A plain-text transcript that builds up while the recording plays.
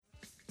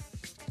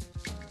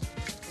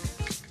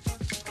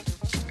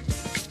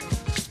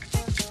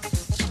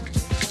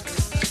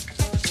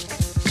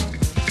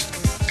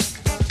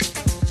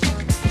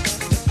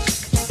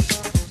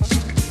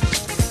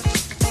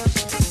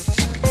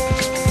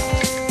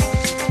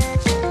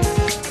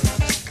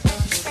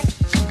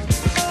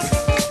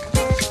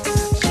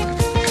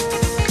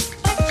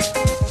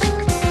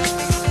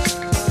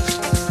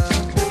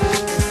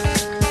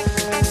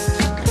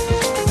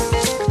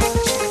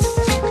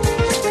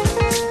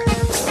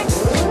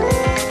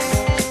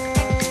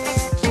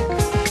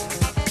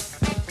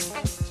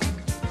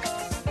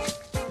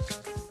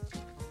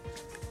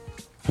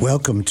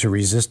Welcome to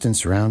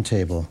Resistance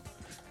Roundtable,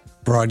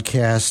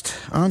 broadcast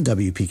on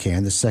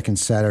WPKN the second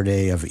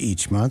Saturday of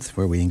each month,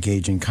 where we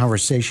engage in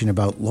conversation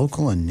about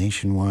local and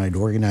nationwide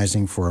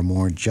organizing for a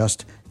more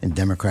just and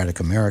democratic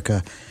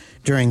America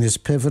during this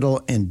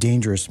pivotal and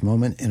dangerous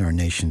moment in our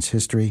nation's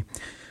history.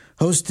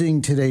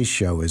 Hosting today's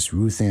show is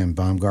Ruth Ann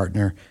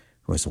Baumgartner,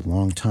 who is a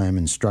longtime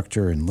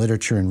instructor in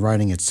literature and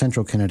writing at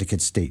Central Connecticut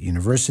State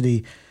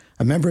University,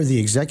 a member of the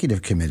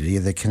executive committee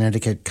of the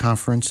Connecticut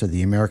Conference of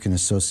the American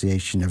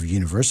Association of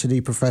University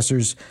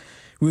Professors.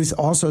 Ruth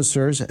also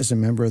serves as a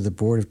member of the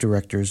board of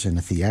directors and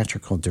a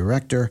theatrical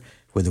director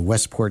with the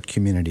Westport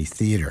Community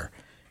Theater.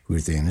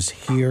 Ruth Ann is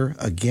here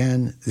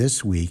again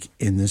this week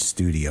in the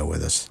studio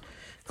with us.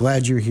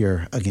 Glad you're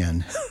here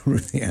again,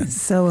 Ruth Ann.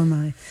 So am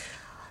I.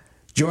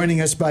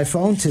 Joining us by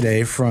phone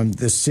today from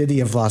the city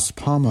of Las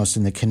Palmas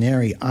in the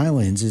Canary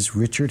Islands is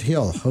Richard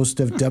Hill,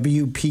 host of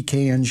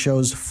WPKN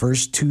show's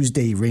First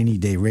Tuesday Rainy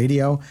Day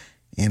Radio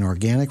and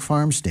Organic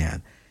Farm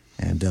Stand.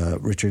 And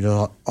Richard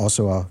is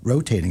also a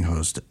rotating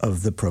host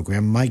of the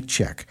program Mic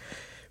Check.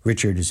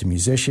 Richard is a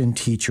musician,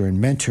 teacher,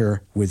 and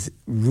mentor with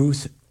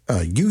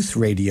Youth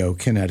Radio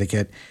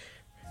Connecticut.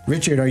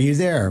 Richard, are you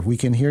there? We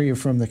can hear you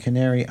from the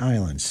Canary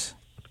Islands.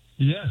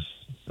 Yes.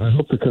 I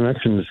hope the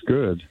connection is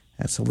good.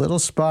 That's a little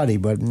spotty,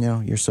 but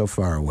you're so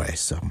far away,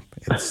 so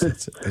it's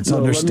no,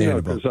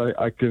 understandable. Let me know, 'cause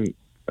I can.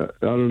 I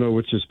don't know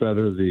which is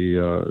better,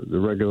 the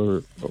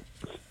regular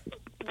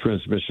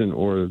transmission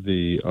or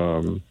the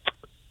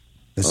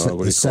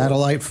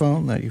satellite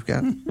phone that you've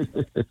got.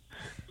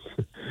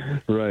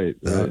 Right.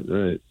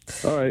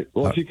 All right.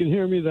 Well, if you can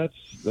hear me,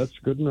 that's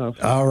good enough.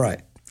 All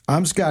right.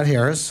 I'm Scott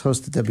Harris,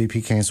 host of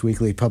WPKN's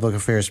weekly public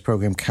affairs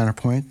program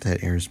Counterpoint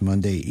that airs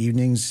Monday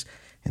evenings,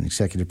 and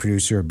executive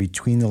producer of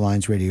Between the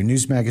Lines Radio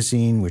News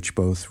Magazine, which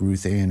both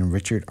Ruth Ann and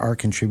Richard are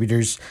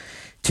contributors.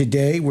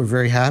 Today, we're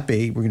very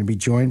happy. We're going to be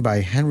joined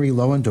by Henry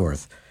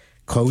Lowendoerth,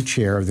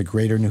 co-chair of the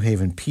Greater New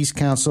Haven Peace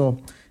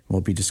Council.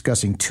 We'll be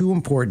discussing two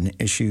important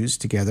issues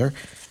together.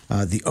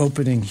 The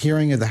opening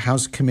hearing of the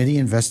House Committee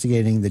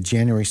investigating the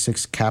January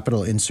 6th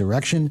Capitol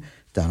insurrection,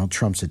 Donald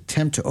Trump's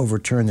attempt to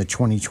overturn the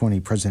 2020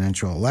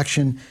 presidential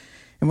election.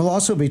 And we'll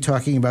also be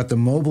talking about the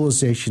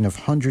mobilization of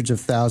hundreds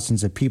of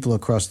thousands of people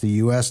across the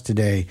U.S.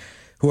 today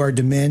who are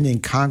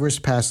demanding Congress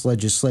pass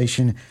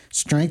legislation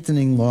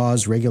strengthening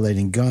laws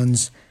regulating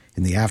guns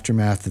in the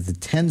aftermath of the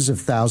tens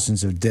of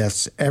thousands of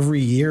deaths every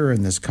year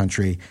in this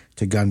country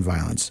to gun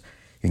violence,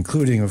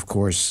 including, of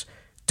course,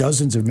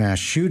 dozens of mass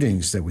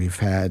shootings that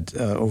we've had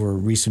over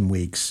recent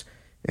weeks,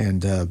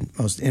 and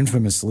most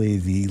infamously,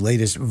 the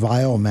latest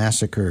vile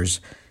massacres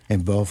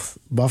in both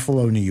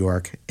Buffalo, New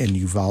York, and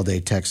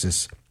Uvalde,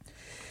 Texas.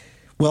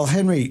 Well,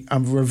 Henry,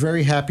 we're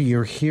very happy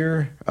you're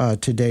here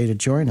today to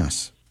join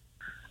us.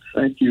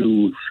 Thank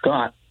you,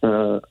 Scott.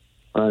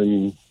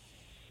 I'm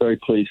very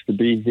pleased to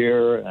be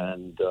here,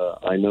 and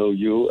I know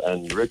you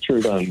and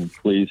Richard. I'm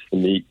pleased to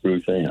meet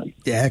Ruth Ann.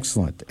 Yeah,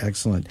 excellent.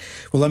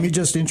 Well, let me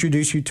just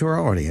introduce you to our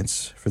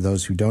audience. For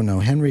those who don't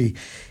know, Henry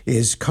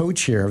is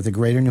co-chair of the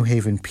Greater New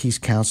Haven Peace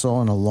Council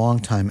and a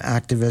longtime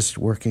activist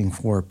working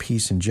for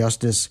peace and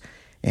justice.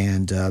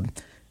 And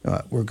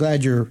we're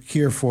glad you're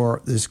here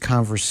for this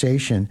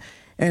conversation.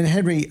 And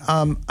Henry,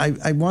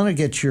 I want to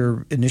get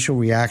your initial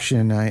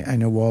reaction. I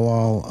know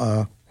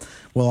we'll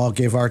all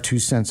give our 2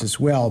 cents as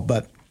well.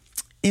 But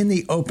in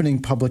the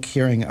opening public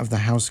hearing of the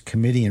House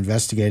Committee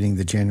investigating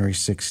the January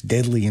 6th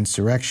deadly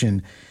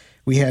insurrection,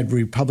 we had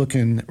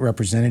Republican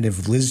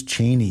Representative Liz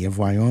Cheney of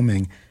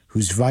Wyoming,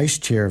 who's vice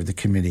chair of the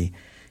committee.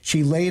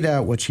 She laid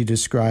out what she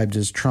described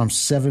as Trump's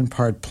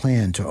 7-part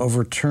plan to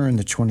overturn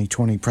the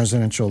 2020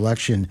 presidential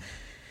election.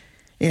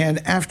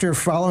 And after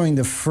following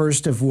the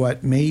first of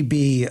what may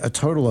be a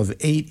total of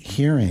 8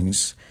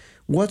 hearings,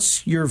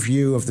 what's your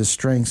view of the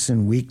strengths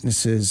and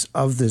weaknesses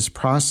of this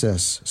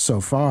process so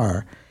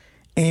far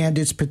and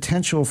its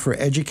potential for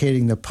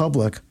educating the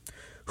public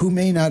who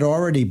may not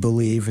already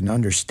believe and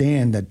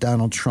understand that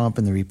Donald Trump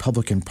and the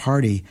Republican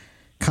Party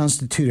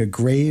constitute a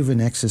grave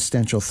and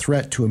existential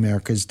threat to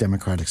America's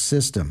democratic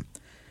system,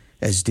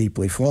 as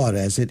deeply flawed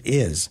as it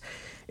is?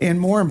 And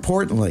more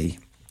importantly,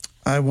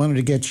 I wanted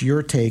to get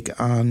your take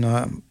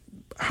on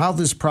how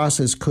this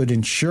process could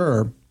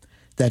ensure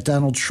that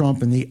Donald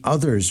Trump and the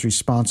others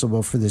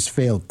responsible for this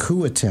failed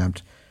coup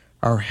attempt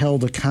are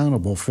held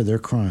accountable for their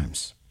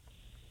crimes.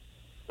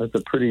 That's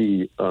a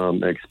pretty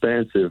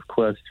expansive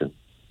question.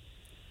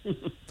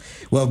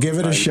 Well, give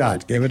it a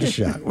shot.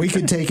 We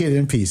can take it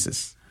in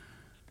pieces.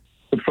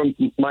 From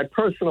my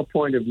personal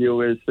point of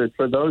view is that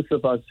for those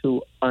of us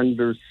who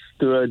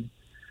understood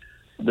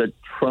that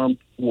Trump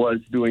was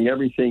doing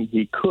everything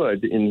he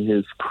could in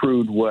his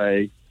crude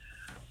way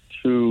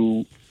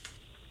to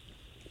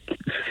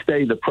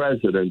stay the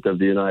president of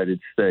the United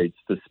States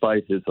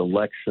despite his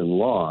election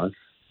loss,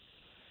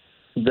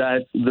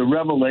 that the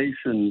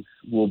revelations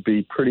will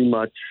be pretty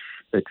much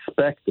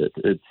expected.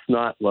 It's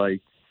not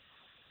like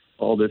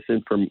all this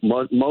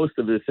most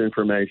of this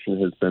information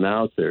has been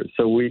out there.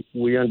 So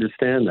we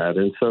understand that.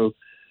 And so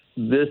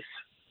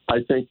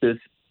I think this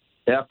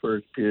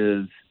effort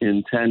is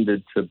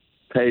intended to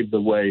paved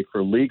the way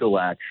for legal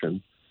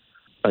action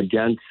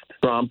against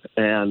Trump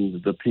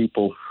and the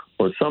people,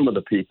 or some of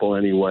the people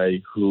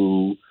anyway,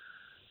 who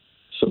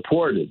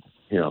supported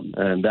him.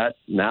 And that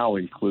now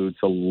includes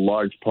a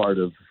large part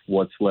of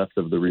what's left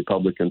of the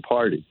Republican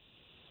Party.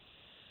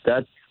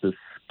 That's the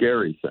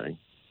scary thing.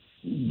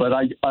 But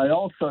I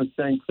also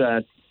think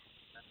that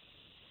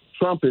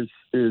Trump is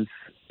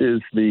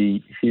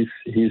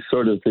he's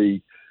sort of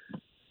the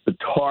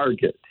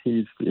target.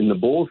 He's in the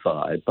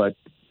bullseye, but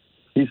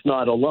he's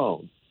not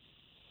alone.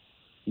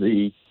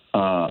 The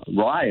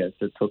riot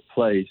that took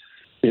place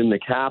in the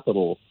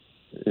Capitol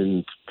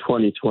in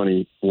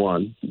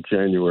 2021,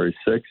 January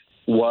 6th,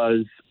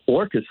 was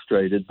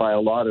orchestrated by a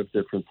lot of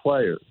different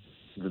players.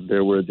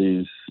 There were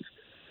these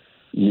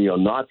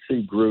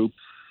neo-Nazi groups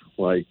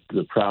like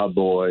the Proud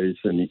Boys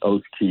and the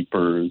Oath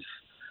Keepers.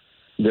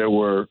 There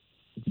were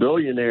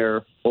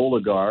billionaire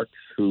oligarchs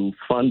who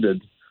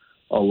funded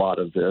a lot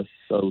of this,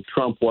 so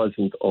Trump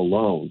wasn't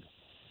alone.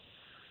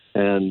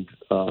 And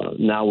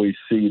now we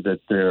see that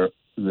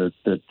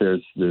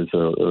there's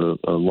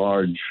a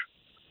large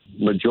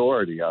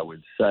majority, I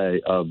would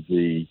say, of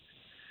the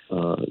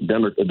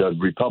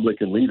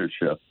Republican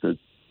leadership that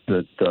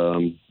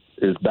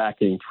is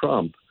backing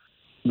Trump.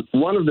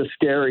 One of the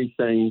scary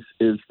things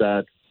is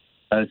that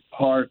as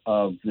part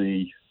of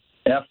the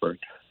effort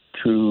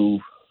to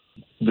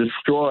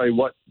destroy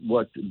what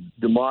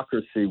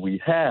democracy we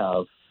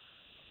have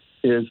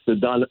is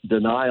the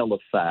denial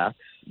of facts,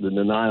 the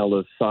denial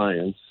of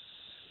science,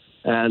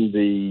 and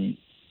the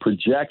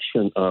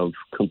projection of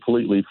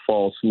completely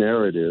false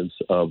narratives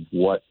of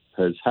what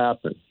has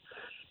happened.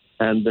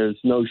 And there's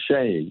no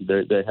shame.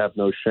 They have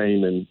no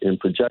shame in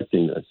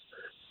projecting this.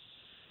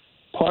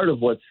 Part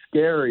of what's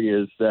scary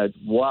is that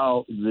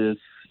while this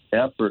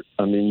effort,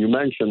 I mean, you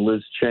mentioned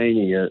Liz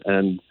Cheney,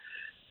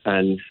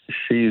 and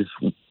she's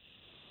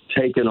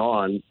taken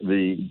on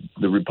the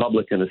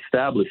Republican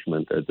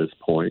establishment at this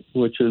point,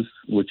 which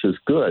is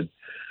good.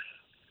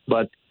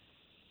 But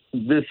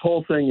this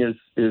whole thing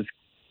is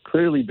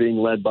clearly being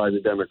led by the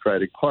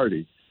Democratic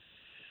Party.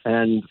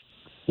 And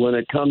when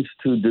it comes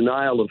to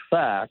denial of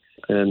facts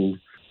and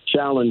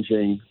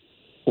challenging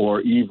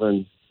or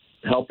even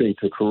helping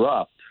to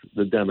corrupt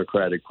the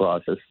democratic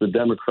process, the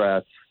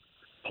Democrats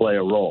play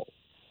a role.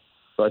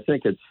 So I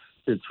think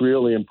it's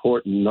really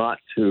important not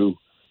to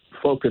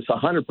focus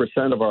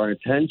 100% of our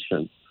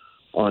attention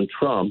on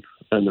Trump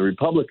and the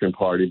Republican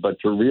Party, but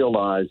to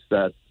realize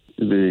that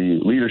the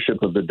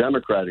leadership of the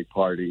Democratic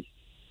Party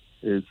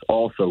is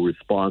also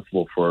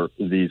responsible for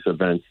these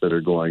events that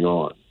are going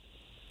on.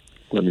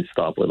 Let me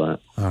stop with that.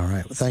 All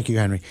right. Well, thank you,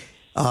 Henry.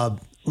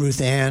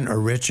 Ruth Ann or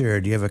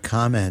Richard, do you have a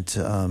comment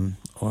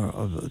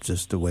or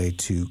just a way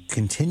to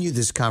continue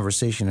this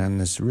conversation on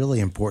this really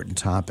important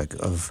topic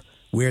of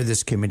where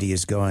this committee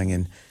is going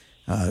and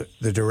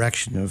the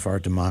direction of our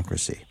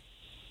democracy?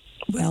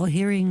 Well,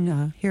 hearing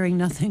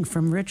nothing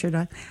from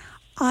Richard,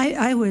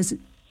 I was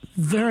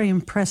very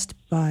impressed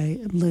by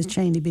Liz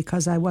Cheney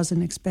because I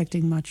wasn't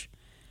expecting much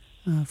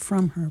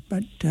from her.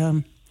 But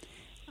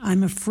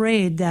I'm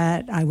afraid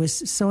that I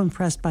was so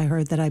impressed by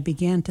her that I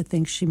began to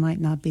think she might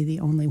not be the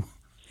only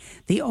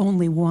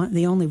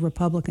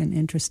Republican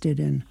interested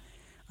in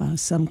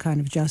some kind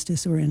of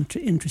justice or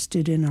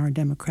interested in our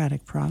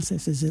democratic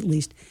processes, at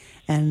least.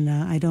 And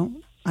I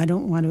don't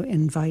want to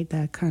invite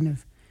that kind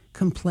of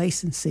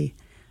complacency.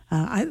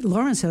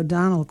 Lawrence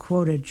O'Donnell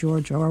quoted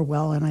George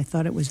Orwell, and I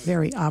thought it was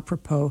very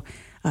apropos.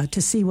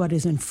 To see what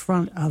is in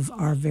front of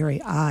our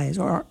very eyes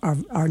or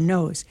our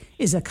nose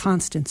is a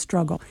constant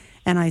struggle.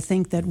 And I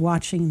think that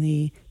watching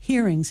the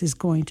hearings is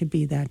going to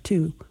be that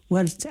too.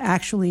 What's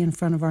actually in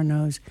front of our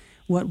nose,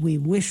 what we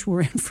wish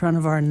were in front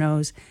of our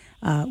nose,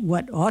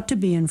 what ought to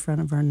be in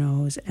front of our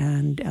nose,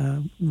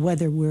 and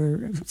whether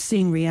we're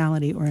seeing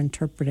reality or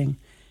interpreting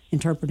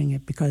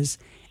it. Because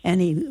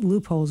any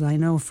loopholes I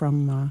know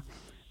from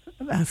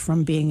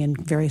being in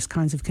various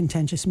kinds of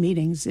contentious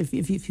meetings,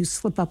 if you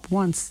slip up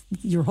once,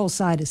 your whole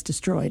side is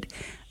destroyed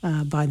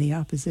by the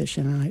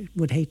opposition, and I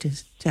would hate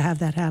to have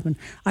that happen.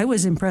 I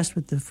was impressed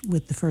with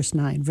the first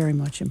nine, very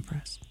much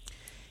impressed.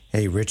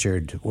 Hey,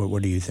 Richard,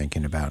 what are you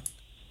thinking about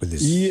with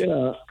this?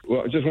 Yeah,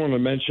 well, I just want to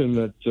mention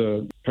that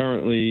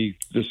apparently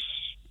this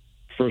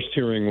first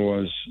hearing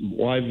was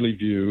widely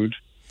viewed.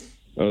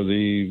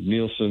 The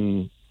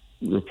Nielsen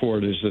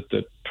report is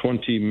that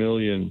 20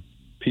 million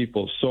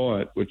people saw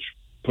it, which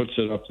puts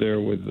it up there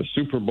with the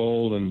Super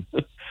Bowl and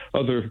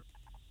other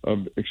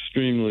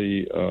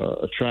extremely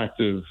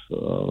attractive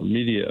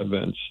media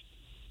events.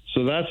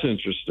 So that's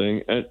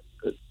interesting. And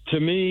to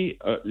me,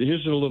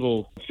 here's a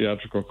little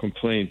theatrical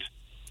complaint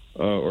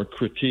or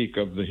critique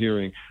of the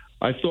hearing.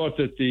 I thought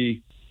that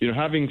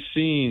having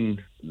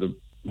seen the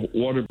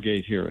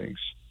Watergate hearings,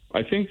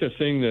 I think the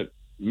thing that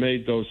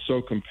made those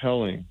so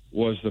compelling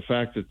was the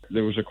fact that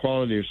there was a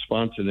quality of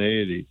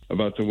spontaneity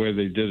about the way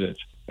they did it.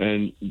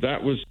 And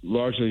that was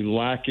largely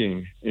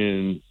lacking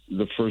in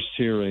the first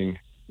hearing,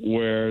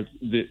 where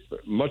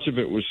much of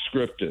it was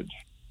scripted.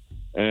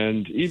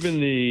 And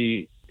even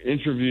the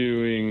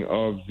interviewing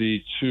of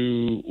the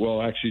two,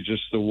 well, actually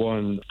just the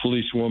one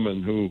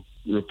policewoman who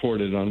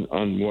reported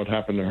on what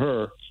happened to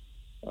her,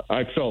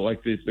 I felt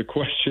like the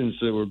questions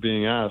that were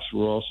being asked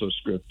were also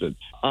scripted.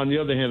 On the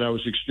other hand, I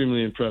was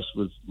extremely impressed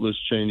with Liz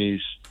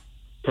Cheney's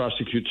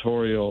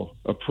prosecutorial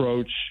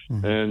approach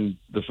and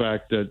the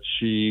fact that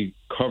she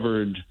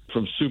covered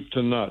from soup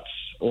to nuts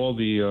all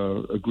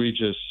the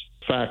egregious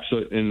facts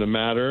in the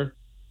matter.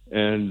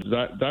 And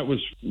that was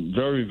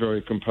very,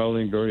 very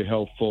compelling, very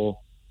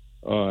helpful.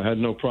 Had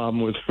no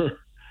problem with her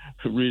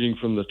reading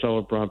from the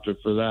teleprompter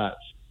for that.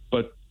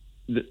 But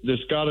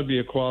there's got to be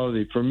a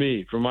quality for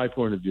me, from my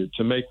point of view,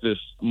 to make this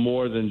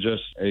more than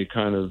just a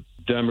kind of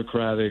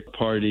Democratic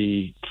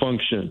Party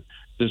function.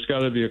 There's got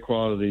to be a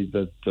quality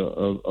that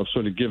of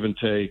sort of give and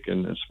take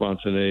and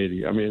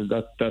spontaneity. I mean,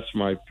 that's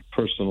my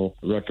personal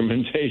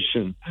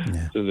recommendation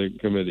to the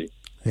committee.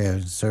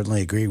 Yeah,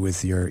 certainly agree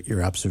with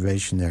your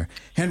observation there.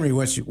 Henry,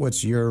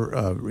 what's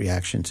your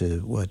reaction to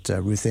what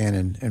Ruth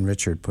Ann and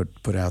Richard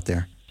put out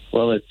there?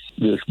 Well, it's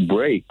this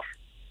break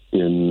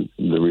in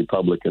the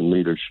Republican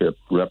leadership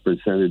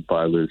represented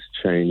by Liz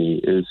Cheney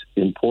is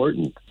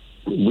important.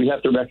 We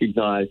have to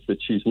recognize that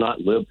she's not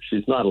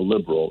a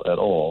liberal at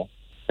all,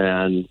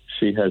 and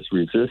she has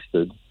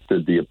resisted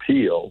the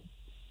appeal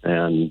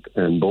and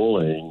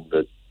bullying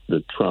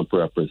that Trump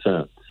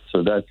represents.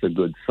 So that's a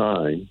good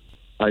sign.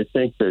 I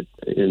think that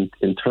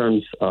in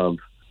terms of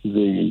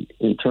the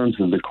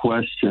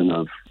question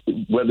of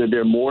whether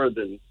there are more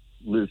than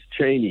Liz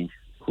Cheney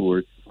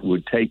who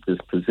would take this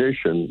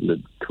position,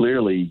 that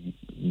clearly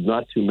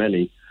not too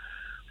many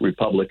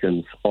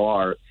Republicans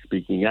are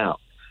speaking out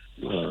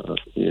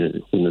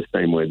in the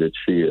same way that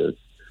she is.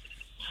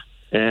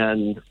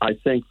 And I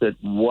think that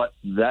what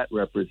that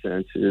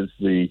represents is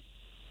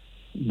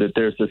that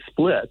there's a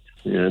split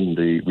in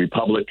the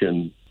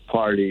Republican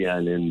Party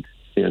and in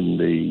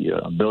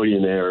the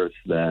billionaires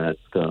that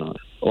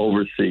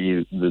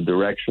oversee the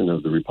direction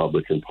of the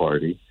Republican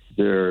Party.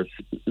 There's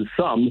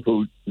some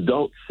who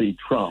don't see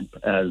Trump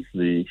as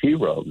the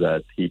hero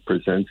that he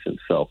presents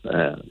himself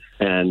as,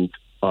 and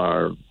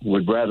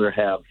would rather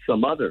have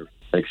some other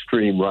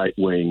extreme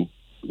right-wing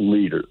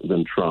leader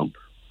than Trump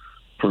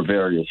for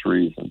various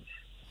reasons.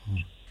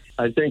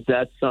 I think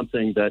that's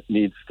something that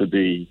needs to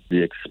be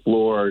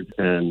explored,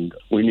 and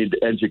we need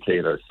to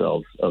educate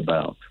ourselves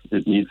about.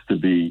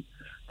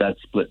 That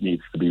split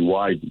needs to be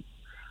widened.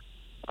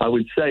 I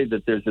would say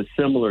that there's a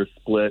similar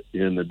split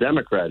in the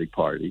Democratic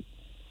Party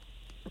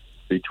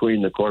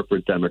between the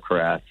corporate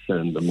Democrats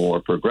and the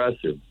more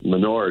progressive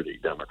minority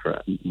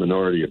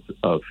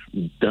of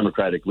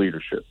Democratic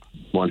leadership.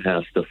 One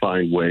has to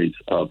find ways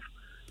of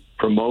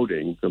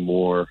promoting the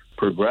more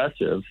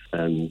progressive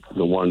and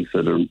the ones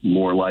that are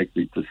more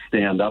likely to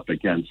stand up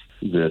against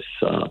this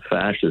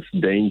fascist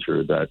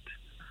danger that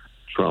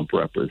Trump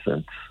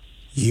represents.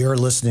 You're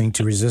listening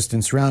to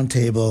Resistance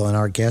Roundtable, and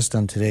our guest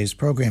on today's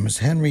program is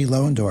Henry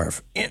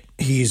Lowendoerf.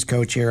 He's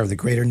co-chair of the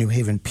Greater New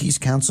Haven Peace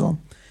Council,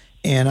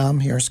 and I'm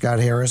here, Scott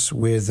Harris,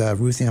 with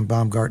Ruth Ann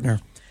Baumgartner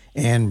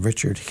and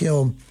Richard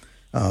Hill,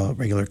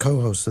 regular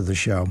co-hosts of the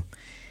show.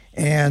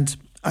 And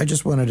I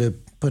just wanted to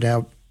put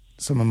out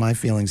some of my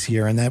feelings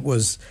here, and that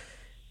was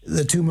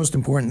the two most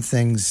important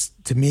things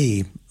to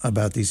me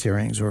about these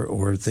hearings,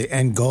 or the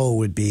end goal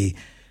would be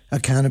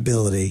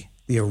accountability,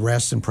 the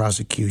arrest and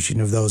prosecution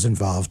of those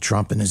involved,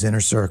 Trump and his inner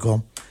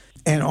circle,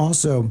 and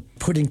also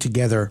putting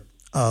together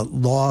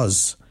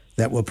laws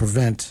that will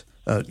prevent,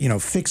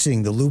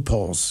 fixing the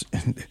loopholes,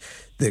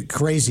 the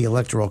crazy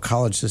electoral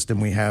college system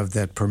we have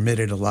that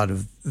permitted a lot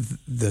of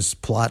this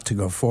plot to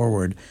go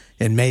forward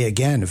and may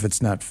again if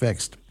it's not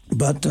fixed.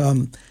 But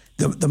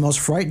the most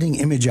frightening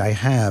image I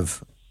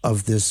have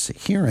of this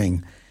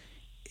hearing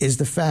is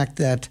the fact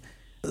that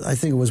I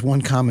think it was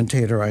one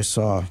commentator I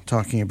saw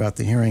talking about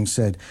the hearing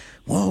said,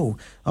 whoa,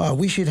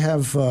 we should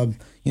have,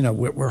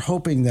 we're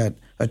hoping that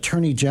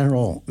Attorney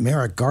General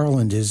Merrick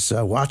Garland is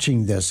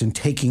watching this and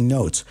taking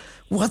notes.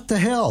 What the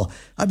hell?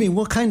 I mean,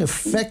 what kind of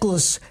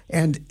feckless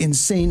and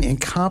insane,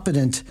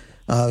 incompetent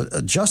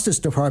Justice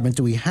Department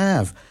do we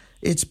have?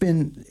 It's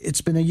been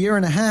a year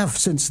and a half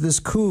since this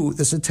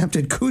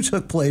attempted coup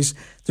took place.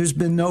 There's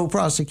been no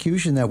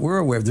prosecution that we're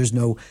aware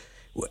of.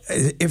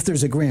 If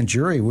there's a grand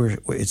jury,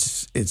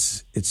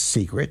 it's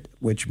secret,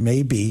 which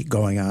may be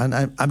going on.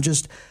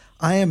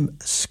 I am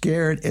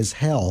scared as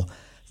hell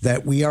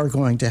that we are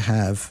going to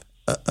have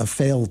a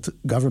failed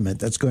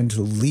government that's going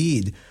to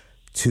lead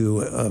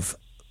to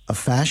a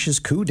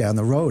fascist coup down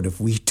the road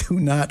if we do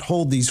not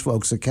hold these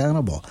folks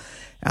accountable.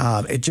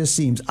 It just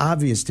seems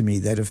obvious to me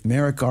that if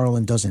Merrick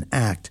Garland doesn't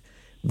act,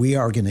 we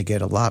are going to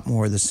get a lot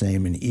more of the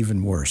same and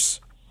even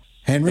worse.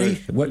 Henry,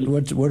 what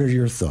are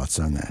your thoughts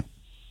on that?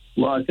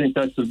 Well, I think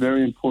that's a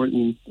very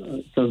important,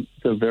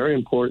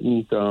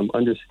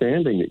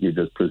 understanding that you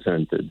just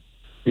presented.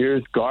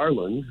 Here's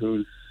Garland,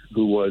 who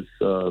was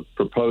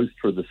proposed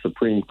for the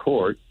Supreme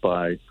Court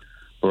by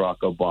Barack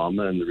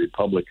Obama, and the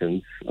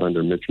Republicans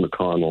under Mitch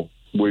McConnell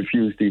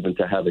refused even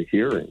to have a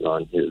hearing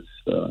on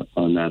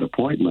that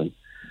appointment.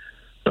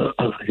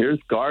 Here's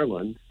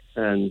Garland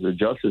and the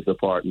Justice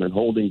Department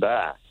holding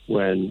back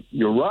when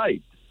you're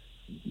right.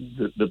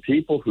 The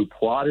people who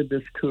plotted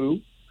this coup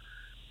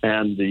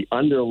and the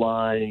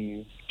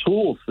underlying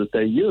tools that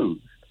they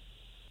used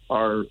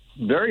are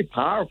very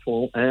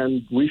powerful,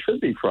 and we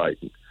should be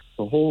frightened.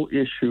 The whole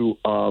issue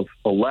of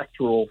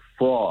electoral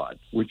fraud,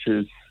 which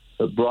is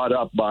brought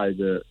up by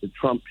the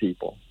Trump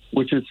people,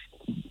 which is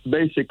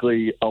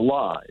basically a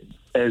lie.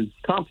 As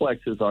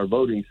complex as our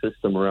voting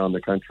system around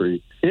the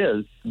country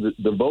is,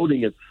 the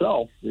voting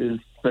itself is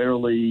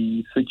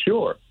fairly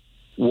secure.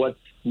 What's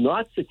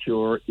not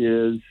secure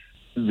is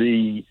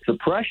the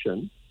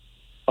suppression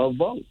of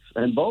votes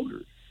and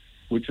voters,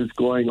 which is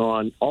going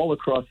on all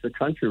across the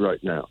country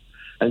right now.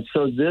 And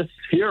so this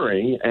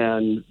hearing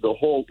and the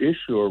whole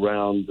issue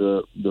around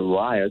the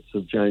riots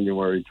of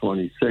January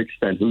 26th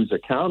and who's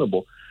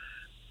accountable,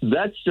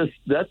 that's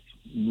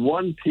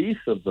one piece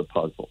of the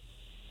puzzle.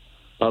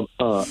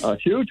 A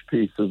huge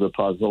piece of the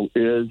puzzle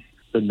is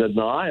the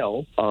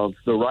denial of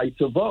the right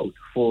to vote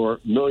for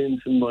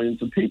millions and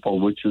millions of people,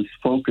 which is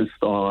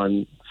focused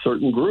on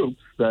certain groups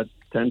that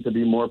tend to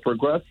be more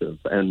progressive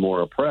and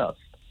more oppressed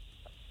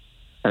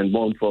and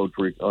won't vote,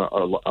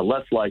 are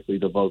less likely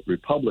to vote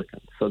Republican.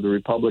 So the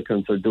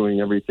Republicans are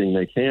doing everything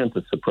they can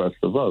to suppress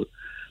the vote.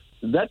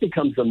 That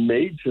becomes a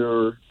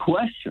major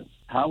question.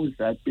 How is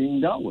that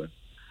being dealt with?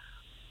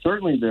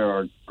 Certainly there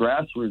are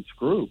grassroots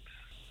groups,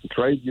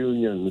 trade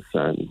unions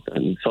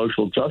and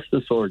social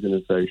justice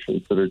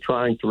organizations that are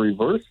trying to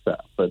reverse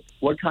that. But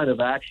what kind of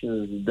action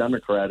has the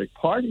Democratic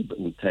Party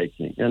been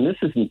taking? And this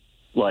isn't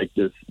like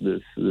this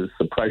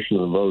suppression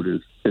of the vote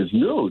is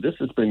new. This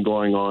has been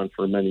going on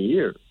for many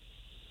years.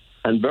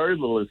 And very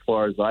little, as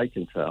far as I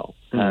can tell,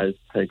 has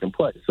taken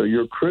place. So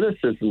your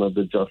criticism of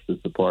the Justice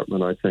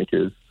Department, I think,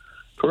 is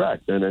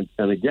correct. And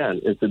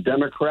again, it's a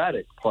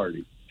Democratic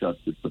Party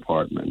Justice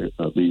Department,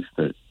 at least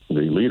that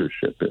the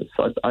leadership is.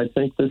 So I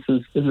think this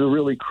is a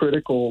really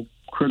critical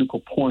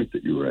point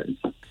that you raised.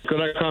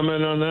 Could I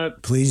comment on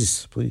that?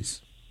 Please.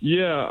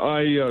 Yeah,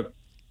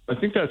 I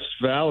think that's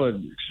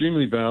valid,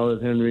 extremely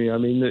valid, Henry. I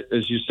mean,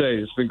 as you say,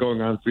 it's been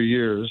going on for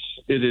years.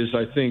 It is,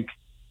 I think,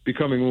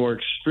 becoming more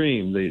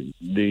extreme.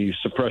 The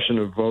suppression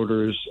of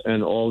voters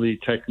and all the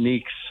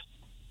techniques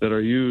that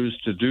are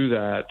used to do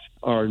that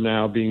are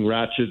now being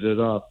ratcheted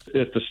up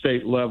at the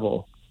state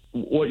level.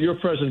 What your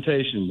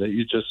presentation that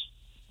you just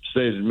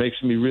stated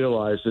makes me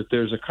realize that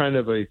there's a kind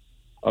of a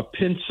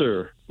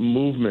pincer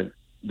movement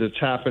that's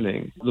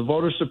happening. The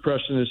voter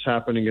suppression is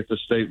happening at the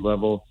state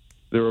level.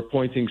 They're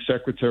appointing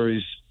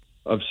secretaries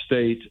of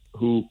state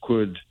who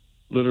could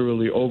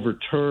literally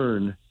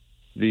overturn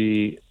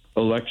the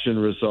election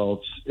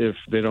results if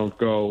they don't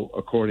go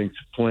according to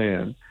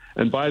plan.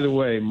 And by the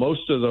way,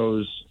 most of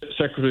those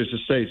secretaries of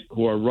state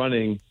who are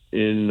running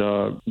in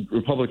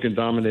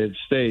Republican-dominated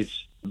states,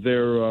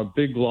 they're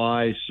big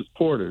lie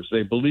supporters.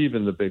 They believe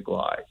in the big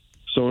lie.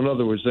 So in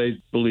other words,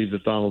 they believe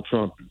that Donald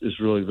Trump is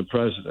really the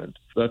president.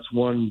 That's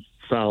one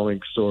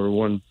phalanx or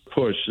one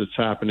push that's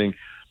happening.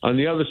 On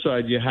the other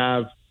side, you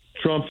have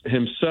Trump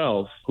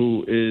himself,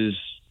 who is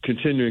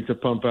continuing to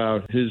pump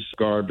out his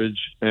garbage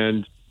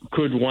and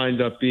could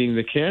wind up being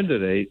the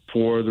candidate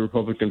for the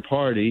Republican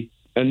Party.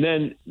 And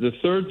then the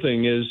third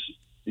thing is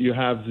you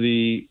have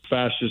the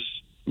fascist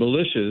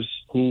militias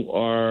who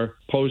are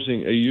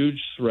posing a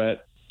huge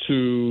threat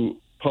to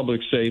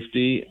public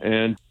safety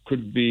and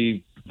could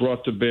be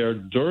brought to bear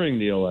during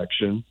the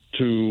election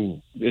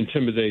to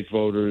intimidate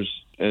voters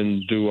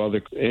and do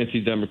other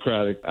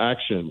anti-democratic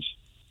actions.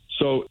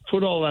 So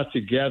put all that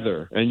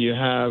together, and you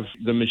have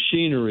the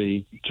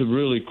machinery to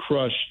really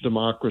crush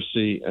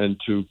democracy and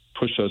to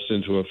push us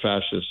into a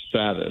fascist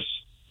status.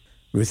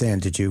 Ruth Ann,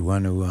 did you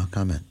want to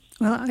comment?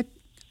 Well,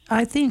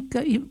 I think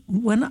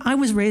when I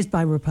was raised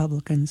by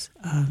Republicans,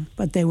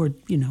 but they were,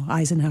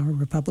 Eisenhower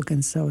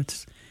Republicans, so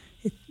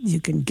you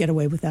can get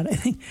away with that, I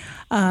think.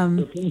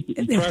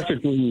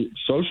 Practically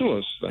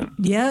socialists, then.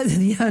 Yeah,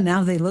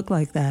 now they look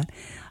like that.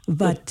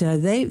 But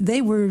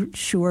they were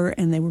sure,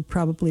 and they were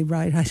probably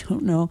right, I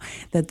don't know,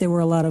 that there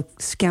were a lot of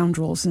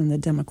scoundrels in the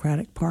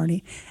Democratic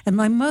Party. And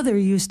my mother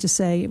used to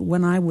say,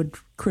 when I would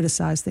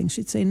criticize things,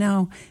 she'd say,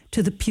 now,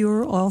 to the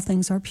pure, all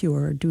things are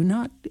pure. Do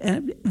not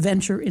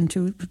venture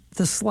into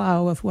the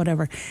slough of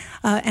whatever.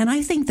 And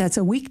I think that's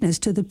a weakness.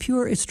 To the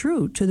pure, it's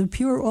true. To the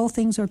pure, all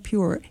things are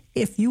pure.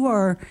 If you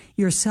are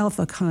yourself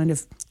a kind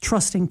of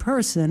trusting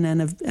person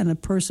and a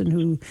person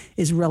who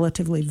is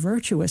relatively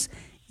virtuous,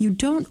 you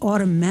don't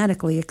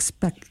automatically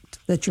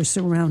expect that you're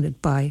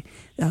surrounded by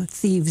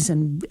thieves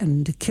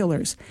and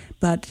killers.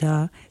 But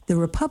the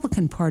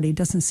Republican Party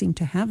doesn't seem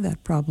to have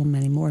that problem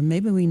anymore.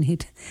 Maybe we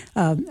need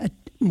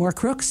more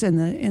crooks in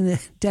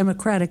the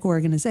Democratic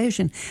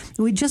organization.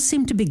 We just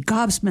seem to be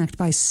gobsmacked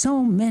by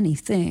so many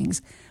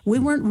things. We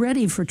weren't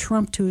ready for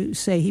Trump to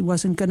say he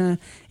wasn't going to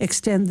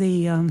extend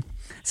the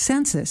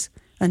census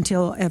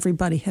until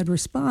everybody had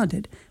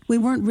responded. We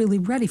weren't really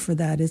ready for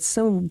that. It's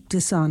so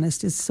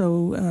dishonest. It's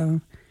so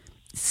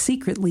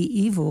secretly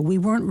evil. We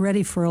weren't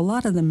ready for a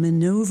lot of the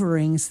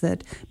maneuverings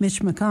that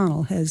Mitch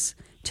McConnell has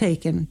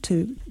taken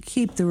to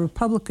keep the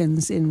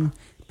Republicans in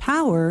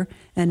power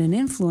and an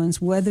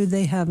influence, whether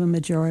they have a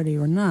majority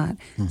or not.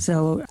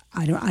 So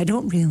I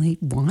don't really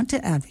want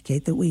to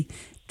advocate that we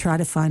try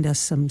to find us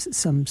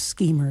some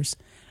schemers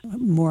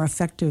more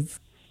effective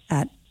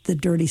at the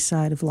dirty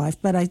side of life.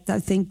 But I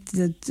think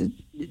that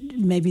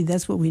maybe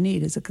that's what we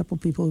need, is a couple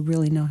people who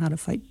really know how to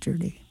fight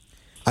dirty.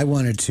 I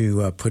wanted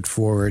to put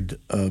forward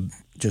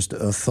just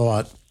a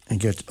thought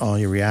and get all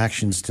your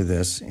reactions to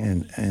this.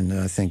 And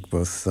I think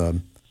both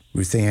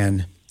Ruth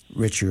Ann,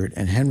 Richard,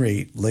 and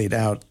Henry laid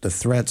out the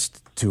threats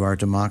to our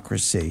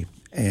democracy.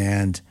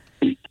 And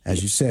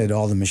as you said,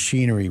 all the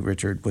machinery,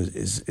 Richard,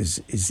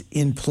 is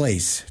in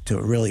place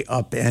to really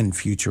upend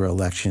future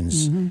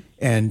elections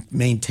and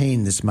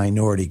maintain this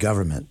minority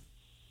government,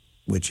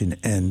 which in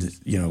end,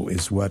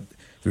 is what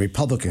the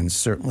Republicans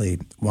certainly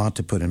want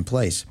to put in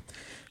place.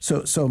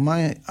 So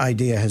my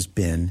idea has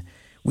been,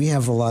 we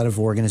have a lot of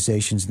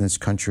organizations in this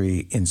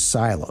country in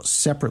silos,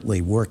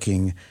 separately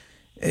working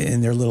in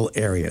their little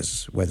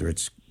areas, whether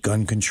it's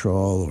gun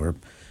control or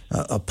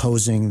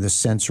opposing the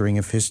censoring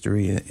of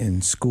history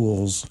in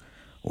schools,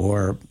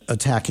 or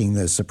attacking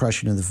the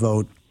suppression of the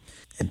vote,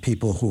 and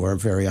people who are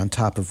very on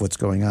top of what's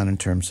going on in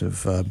terms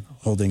of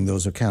holding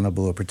those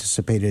accountable who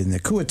participated in the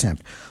coup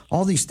attempt.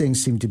 All these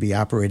things seem to be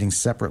operating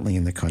separately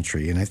in the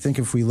country. And I think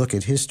if we look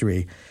at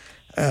history,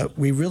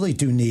 we really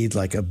do need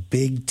like a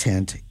big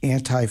tent,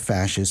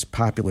 anti-fascist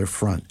popular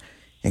front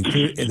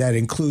that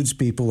includes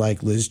people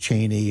like Liz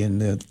Cheney and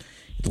the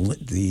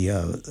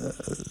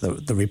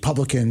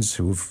Republicans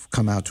who've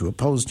come out to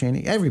oppose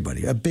Cheney,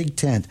 everybody, a big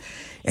tent,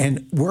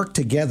 and work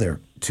together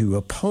to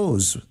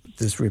oppose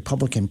this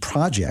Republican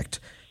project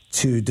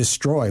to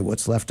destroy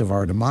what's left of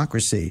our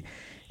democracy.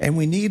 And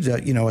we need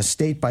a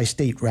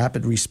state-by-state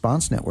rapid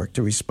response network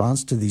to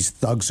respond to these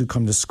thugs who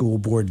come to school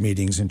board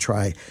meetings and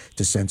try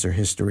to censor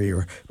history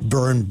or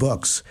burn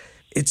books.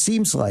 It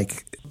seems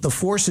like the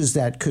forces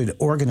that could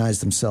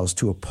organize themselves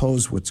to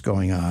oppose what's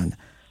going on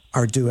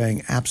are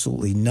doing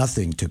absolutely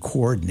nothing to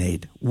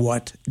coordinate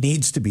what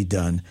needs to be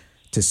done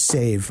to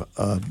save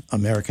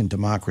American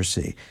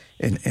democracy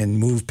and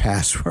move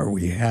past where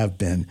we have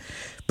been.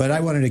 But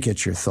I wanted to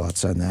get your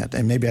thoughts on that,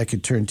 and maybe I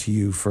could turn to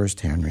you first,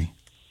 Henry.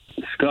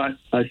 Scott,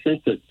 I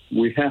think that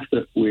we have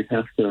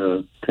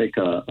to take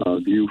a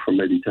view from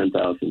maybe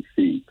 10,000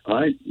 feet.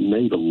 I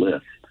made a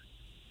list,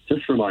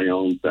 just for my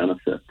own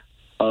benefit,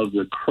 of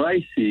the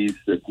crises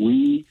that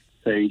we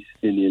face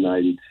in the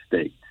United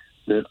States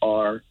that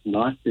are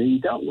not being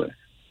dealt with,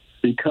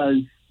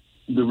 because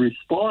the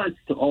response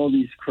to all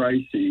these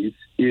crises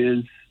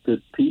is that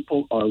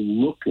people are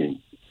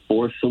looking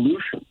for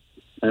solutions,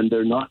 and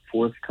they're not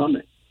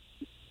forthcoming.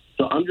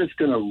 So I'm just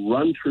going to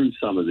run through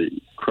some of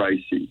these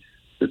crises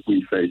that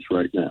we face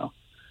right now.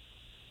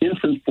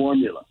 Infant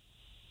formula,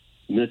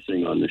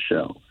 missing on the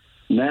shelf.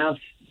 Mass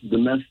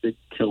domestic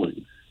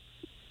killings,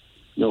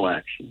 no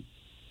action.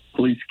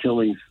 Police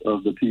killings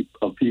of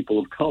people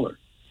of color.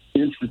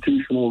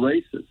 Institutional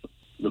racism,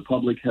 the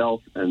public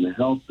health and the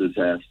health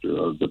disaster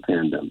of the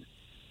pandemic.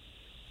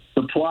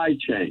 Supply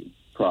chain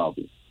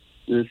problem,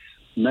 this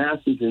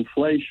massive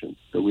inflation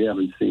that we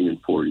haven't seen in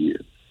 4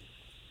 years.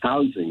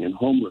 Housing and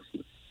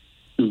homelessness,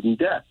 student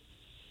debt,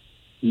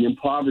 the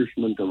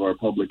impoverishment of our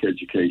public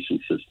education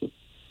system,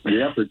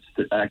 the efforts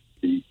to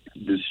actually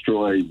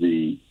destroy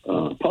the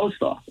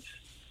post office,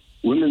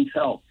 women's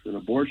health and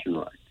abortion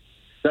rights,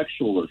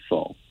 sexual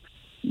assault,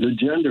 the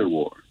gender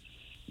wars,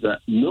 the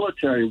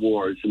military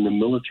wars and the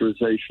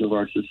militarization of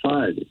our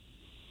society,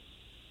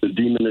 the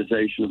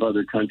demonization of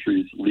other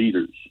countries'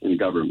 leaders and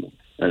government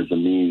as a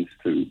means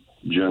to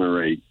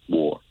generate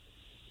war,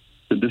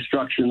 the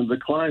destruction of the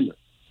climate,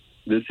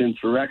 this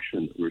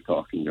insurrection that we're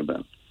talking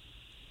about,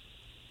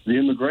 the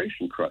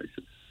immigration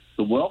crisis,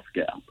 the wealth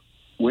gap,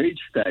 wage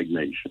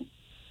stagnation,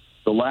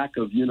 the lack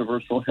of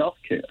universal health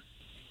care,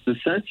 the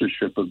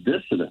censorship of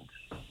dissidents,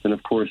 and,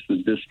 of course,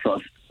 the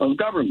distrust of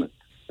government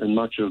and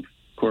much of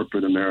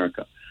corporate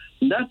America.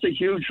 And that's a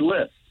huge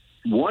list.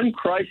 One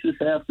crisis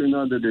after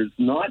another that is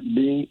not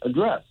being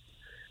addressed.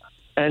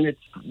 And it's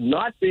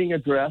not being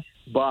addressed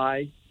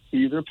by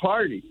either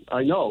party.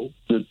 I know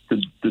that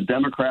the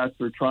Democrats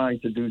are trying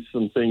to do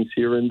some things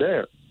here and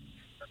there.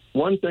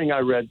 One thing I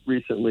read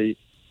recently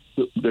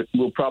that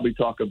we'll probably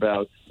talk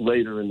about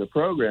later in the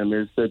program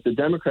is that the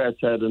Democrats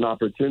had an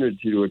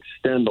opportunity to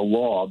extend a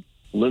law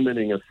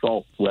limiting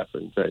assault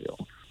weapon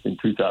sales in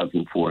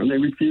 2004, and they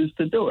refused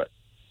to do it.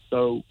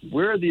 So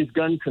where are these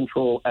gun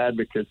control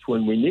advocates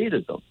when we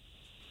needed them?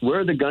 Where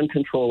are the gun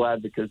control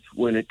advocates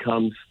when it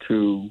comes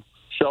to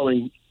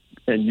selling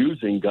and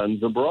using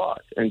guns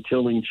abroad and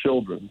killing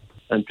children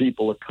and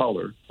people of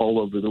color all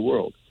over the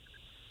world?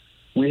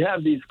 We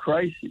have these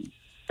crises,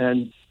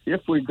 and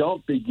if we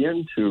don't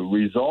begin to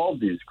resolve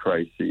these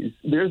crises,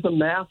 there's a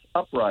mass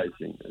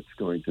uprising that's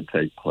going to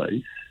take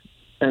place.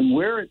 And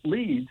where it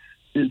leads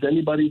is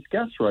anybody's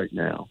guess right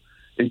now.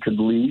 It could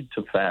lead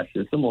to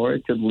fascism or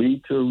it could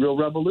lead to a real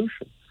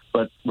revolution.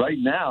 But right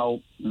now,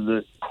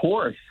 the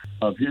course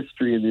of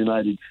history in the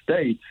United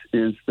States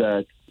is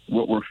that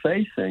what we're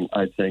facing,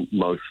 I think,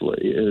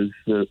 mostly is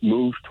the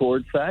move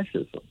toward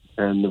fascism.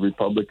 and the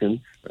Republicans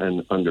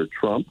and under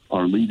Trump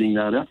are leading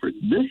that effort.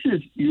 This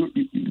is,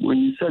 when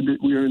you said that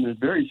we are in a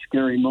very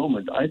scary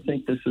moment, I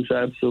think this is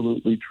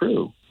absolutely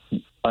true.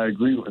 I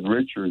agree with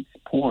Richard's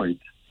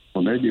point,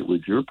 or maybe it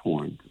was your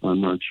point,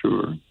 I'm not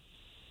sure,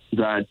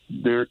 that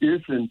there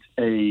isn't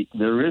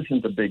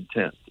a big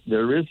tent.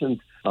 There isn't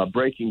a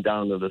breaking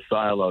down of the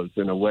silos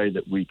in a way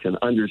that we can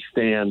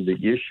understand the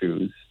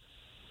issues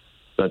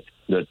that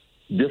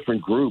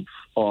different groups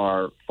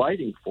are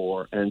fighting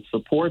for and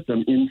support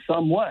them in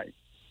some way.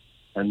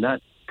 And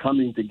that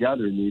coming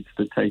together needs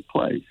to take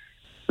place.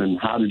 And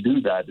how to do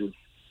that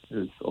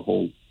is a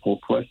whole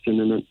question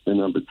in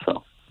and of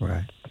itself.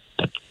 Right.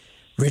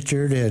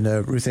 Richard and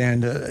Ruth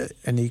Ann,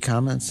 any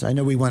comments? I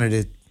know we wanted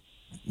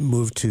to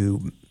move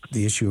to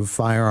the issue of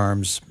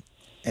firearms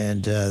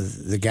and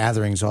the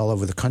gatherings all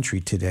over the country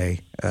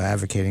today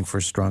advocating for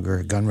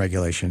stronger gun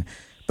regulation.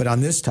 But on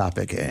this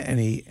topic,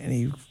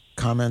 any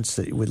comments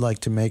that you would like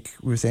to make,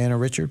 Ruth Ann or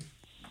Richard?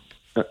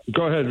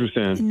 Go ahead, Ruth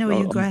Ann. No,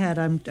 you go ahead.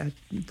 I'm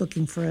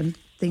looking for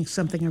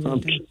something I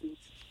wrote down.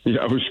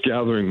 Yeah, I was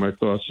gathering my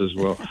thoughts as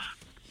well.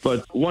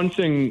 But one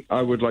thing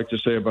I would like to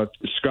say about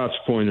Scott's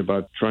point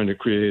about trying to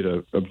create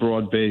a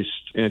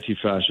broad-based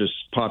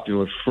anti-fascist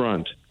popular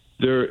front,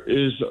 there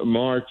is a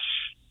march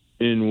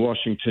in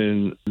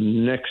Washington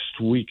next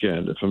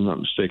weekend, if I'm not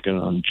mistaken,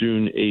 on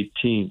June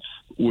 18th,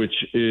 which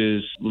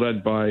is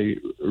led by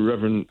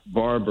Reverend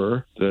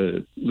Barber,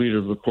 the leader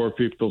of the Poor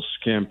People's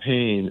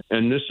Campaign.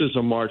 And this is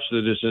a march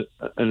that is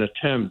an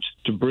attempt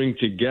to bring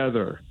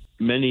together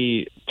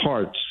many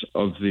parts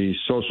of the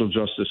social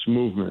justice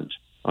movement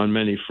on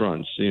many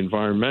fronts. The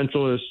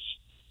environmentalists,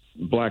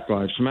 Black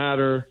Lives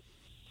Matter,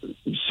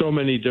 so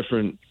many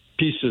different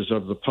pieces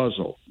of the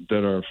puzzle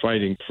that are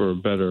fighting for a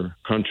better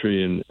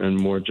country and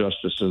more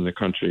justice in the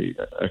country,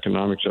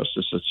 economic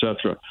justice,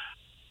 etc.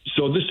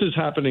 So this is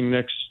happening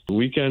next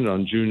weekend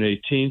on June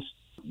 18th.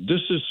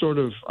 This is sort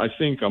of, I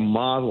think, a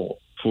model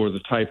for the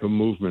type of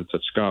movement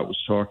that Scott was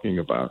talking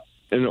about.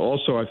 And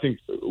also, I think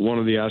one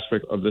of the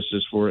aspects of this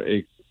is for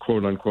a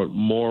quote-unquote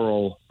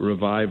moral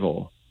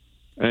revival.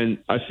 And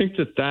I think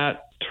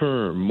that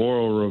term,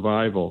 moral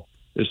revival,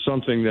 is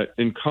something that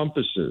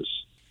encompasses,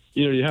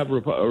 you have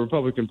a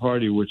Republican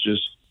Party which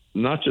is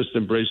not just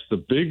embraced the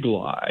big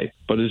lie,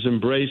 but has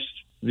embraced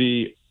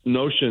the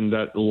notion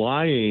that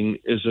lying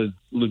is a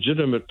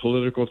legitimate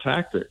political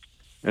tactic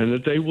and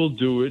that they will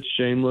do it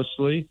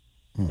shamelessly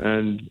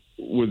and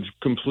with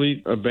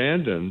complete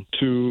abandon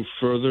to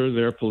further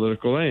their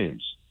political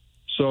aims.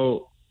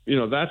 So,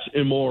 that's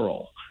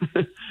immoral.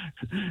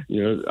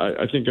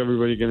 I think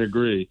everybody can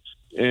agree.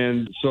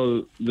 And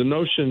so the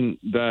notion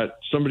that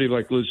somebody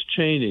like Liz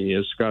Cheney,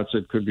 as Scott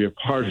said, could be a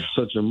part of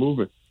such a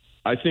movement,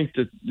 I think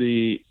that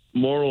the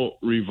moral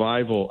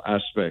revival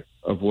aspect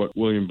of what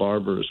William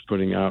Barber is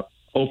putting out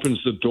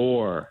opens the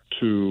door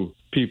to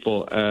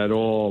people at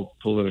all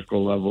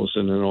political levels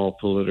and in all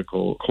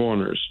political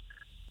corners.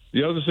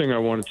 The other thing I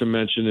wanted to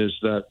mention is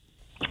that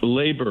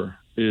Labor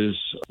is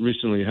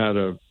recently had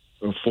a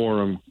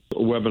forum, a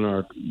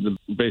webinar. The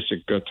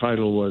basic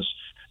title was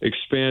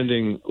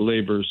Expanding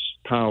Labor's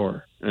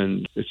Power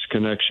and its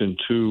connection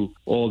to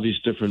all these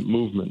different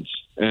movements.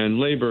 And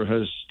labor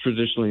has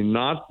traditionally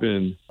not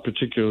been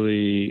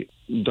particularly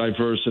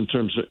diverse in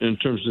terms of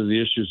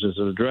the issues as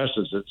it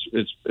addresses.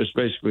 It's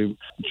basically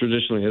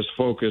traditionally has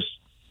focused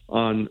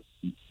on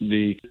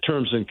the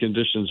terms and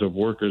conditions of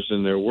workers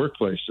in their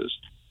workplaces.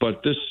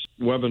 But this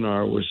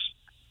webinar was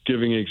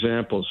giving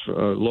examples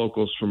for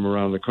locals from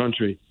around the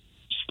country,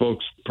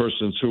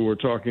 spokespersons who were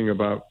talking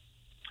about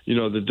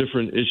the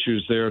different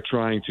issues they're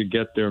trying to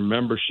get their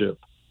membership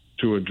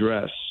to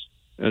address.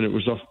 And it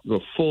was the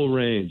full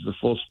range, the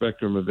full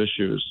spectrum of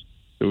issues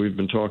that we've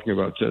been talking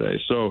about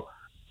today. So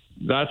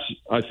that's,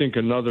 I think,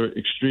 another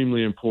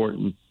extremely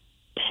important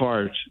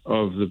part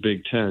of the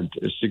Big Tent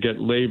is to get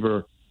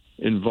labor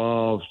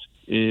involved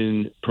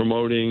in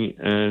promoting,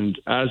 and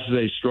as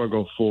they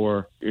struggle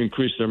for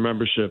increase their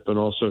membership and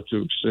also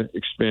to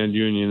expand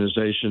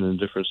unionization in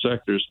different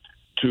sectors,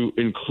 to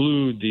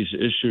include these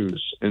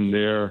issues in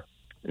there.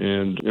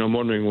 And I'm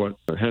wondering what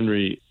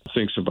Henry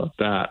thinks about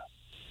that.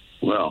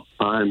 Well,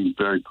 I'm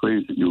very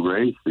pleased that you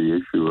raised the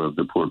issue of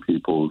the Poor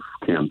People's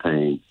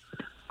Campaign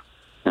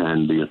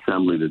and the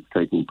assembly that's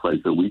taking place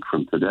a week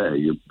from today.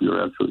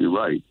 You're absolutely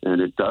right.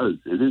 And it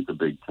is a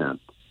big tent.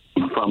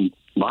 From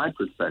my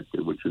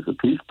perspective, which is a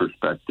peace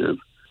perspective,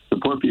 the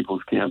Poor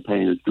People's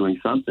Campaign is doing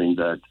something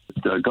that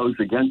goes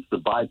against the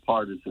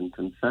bipartisan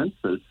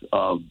consensus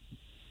of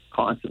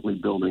constantly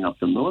building up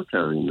the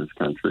military in this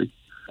country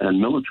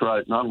and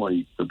militarize not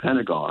only the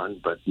Pentagon,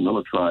 but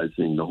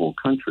militarizing the whole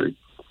country.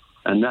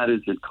 And that is,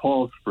 it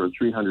calls for a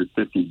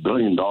 $350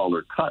 billion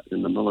cut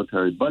in the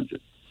military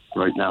budget.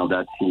 Right now,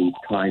 that seems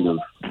kind of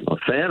a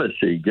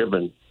fantasy,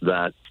 given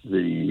that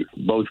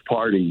both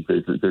parties,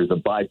 there's a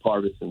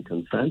bipartisan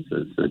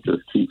consensus that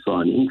just keeps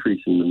on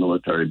increasing the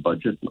military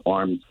budget, and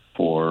arms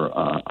for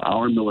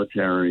our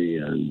military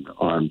and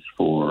arms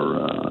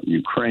for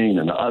Ukraine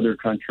and other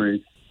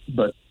countries.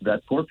 But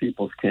that Poor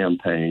People's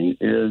Campaign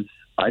is,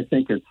 I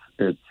think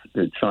it's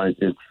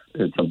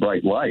it's a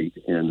bright light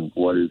in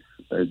what is,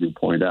 as you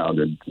point out,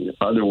 an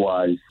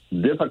otherwise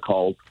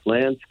difficult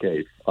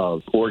landscape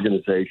of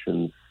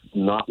organizations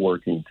not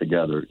working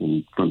together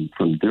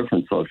from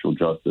different social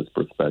justice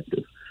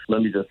perspectives.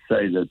 Let me just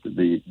say that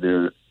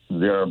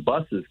there are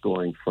buses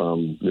going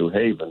from New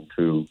Haven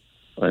to,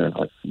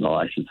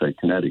 I should say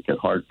Connecticut,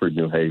 Hartford,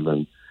 New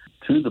Haven,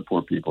 to the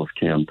Poor People's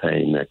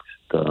Campaign next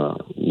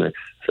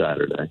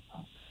Saturday.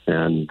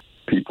 And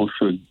people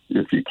should,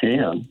 if you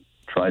can,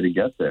 try to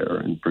get there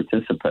and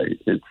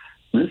participate.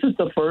 This is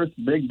the first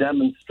big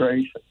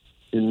demonstration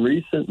in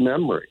recent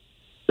memory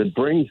that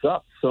brings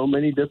up so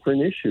many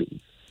different issues.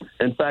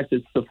 In fact,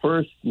 it's the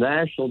first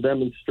national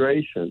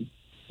demonstration,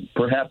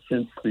 perhaps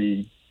since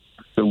the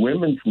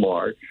Women's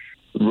March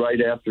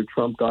right after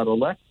Trump got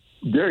elected.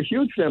 There are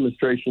huge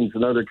demonstrations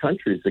in other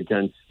countries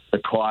against the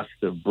cost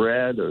of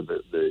bread or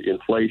the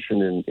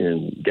inflation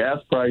in gas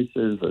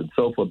prices and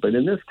so forth. But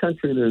in this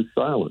country, there's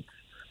silence.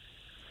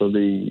 So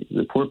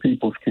the Poor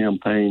People's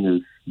Campaign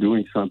is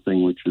doing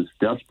something which is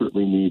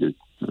desperately needed.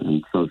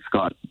 And so,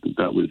 Scott,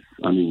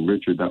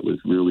 Richard, that was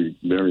really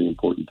very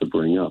important to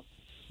bring up.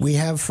 We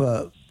have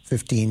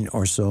 15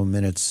 or so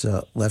minutes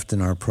left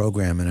in our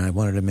program, and I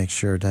wanted to make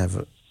sure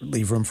to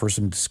leave room for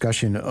some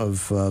discussion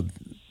of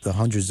the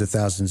hundreds of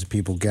thousands of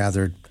people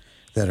gathered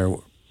that are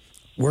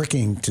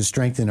working to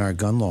strengthen our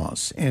gun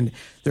laws. And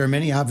there are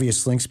many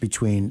obvious links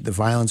between the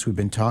violence we've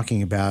been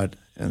talking about,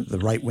 the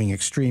right-wing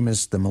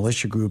extremists, the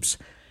militia groups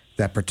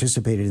that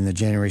participated in the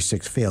January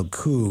 6th failed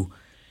coup,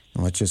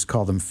 and let's just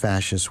call them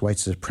fascist, white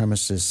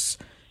supremacists,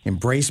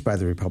 embraced by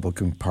the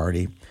Republican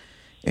Party.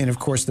 And, of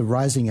course, the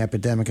rising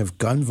epidemic of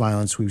gun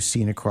violence we've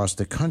seen across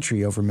the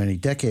country over many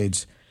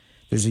decades.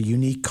 There's a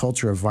unique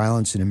culture of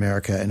violence in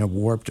America and a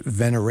warped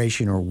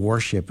veneration or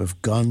worship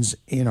of guns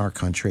in our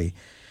country.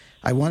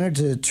 I wanted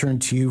to turn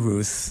to you,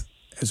 Ruth,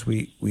 as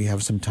we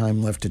have some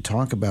time left to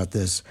talk about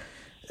this.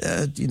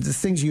 The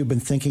things you've been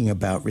thinking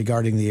about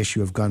regarding the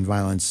issue of gun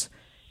violence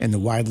and the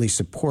widely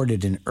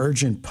supported and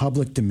urgent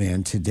public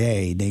demand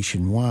today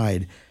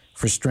nationwide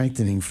for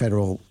strengthening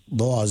federal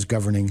laws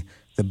governing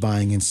the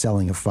buying and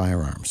selling of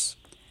firearms.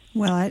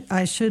 Well,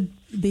 I should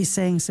be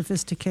saying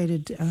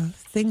sophisticated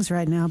things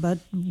right now, but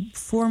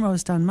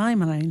foremost on my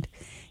mind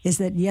is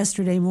that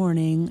yesterday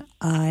morning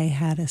I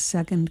had a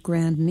second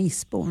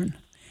grandniece born,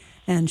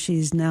 and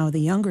she's now the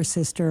younger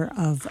sister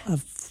of a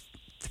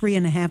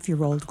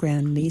 3.5-year-old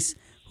grandniece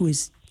who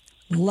is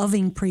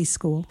loving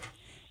preschool,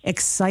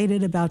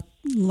 excited about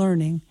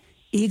learning,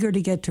 eager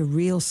to get to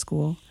real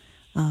school,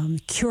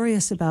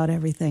 curious about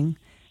everything,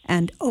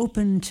 and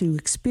open to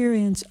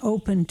experience,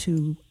 open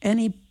to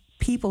any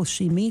people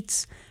she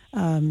meets.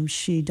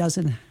 She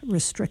doesn't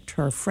restrict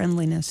her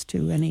friendliness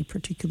to any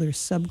particular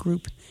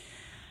subgroup.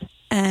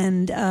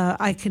 And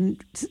I can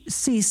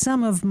see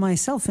some of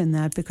myself in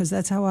that because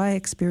that's how I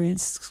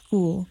experienced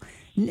school.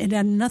 It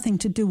had nothing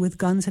to do with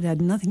guns. It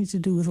had nothing to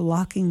do with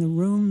locking the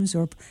rooms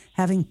or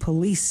having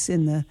police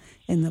in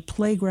the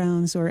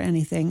playgrounds or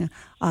anything.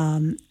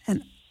 And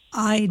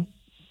I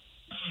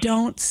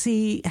don't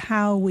see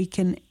how we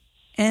can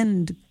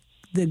end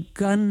the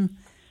gun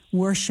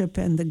worship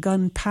and the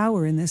gun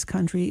power in this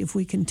country if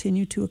we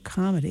continue to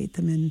accommodate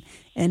them in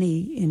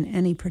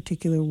any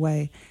particular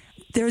way.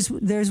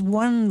 There's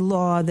one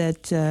law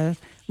that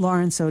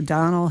Lawrence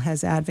O'Donnell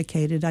has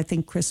advocated. I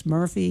think Chris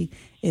Murphy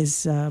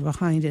is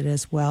behind it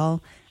as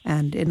well.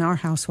 And in our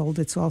household,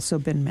 it's also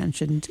been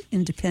mentioned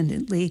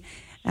independently,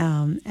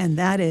 and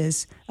that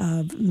is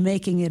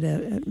making it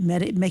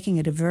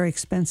a very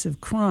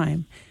expensive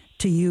crime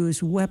to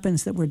use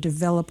weapons that were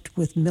developed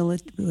with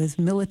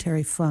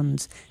military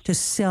funds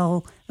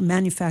to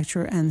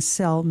manufacture and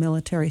sell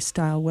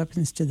military-style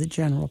weapons to the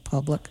general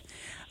public.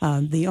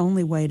 The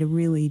only way to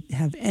really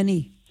have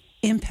any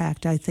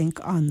impact, I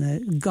think, on the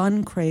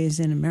gun craze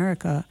in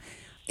America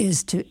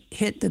is to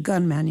hit the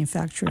gun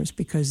manufacturers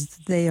because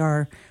they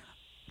are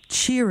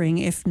cheering,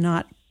 if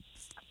not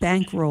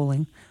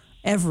bankrolling,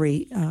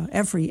 every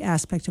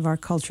aspect of our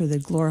culture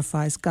that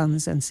glorifies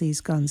guns and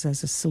sees guns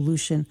as a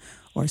solution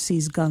or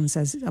sees guns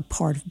as a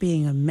part of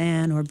being a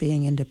man or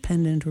being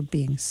independent or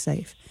being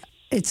safe.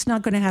 It's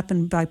not going to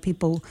happen by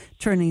people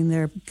turning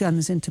their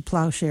guns into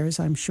plowshares,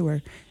 I'm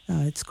sure.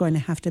 It's going to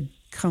have to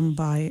come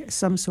by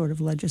some sort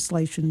of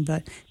legislation.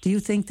 But do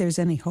you think there's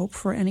any hope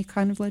for any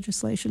kind of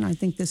legislation? I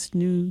think this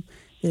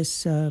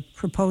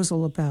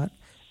proposal about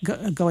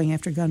going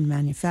after gun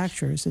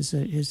manufacturers is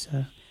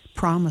a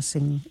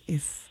promising,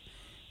 if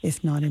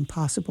not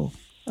impossible,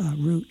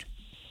 route.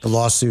 The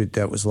lawsuit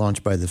that was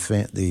launched by the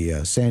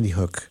Sandy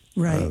Hook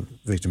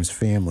victims'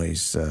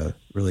 families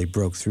really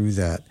broke through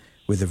that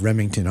with the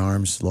Remington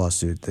Arms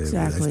lawsuit.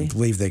 Exactly. I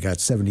believe they got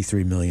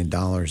 $73 million,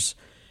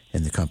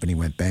 and the company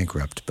went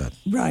bankrupt. But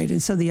right,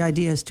 and so the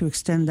idea is to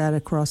extend that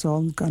across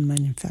all gun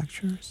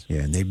manufacturers.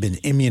 Yeah, and they've been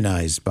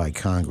immunized by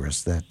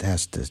Congress. That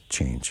has to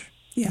change.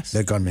 Yes.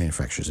 The gun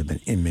manufacturers have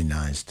been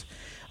immunized.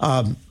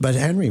 But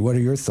Henry, what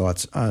are your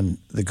thoughts on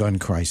the gun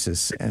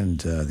crisis and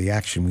the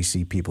action we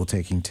see people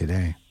taking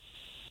today?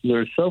 There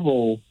are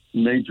several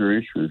major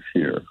issues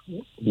here.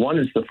 One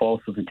is the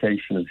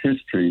falsification of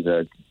history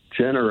that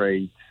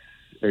generates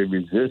a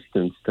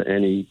resistance to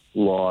any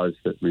laws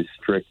that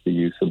restrict the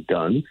use of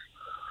guns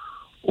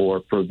or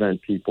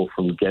prevent people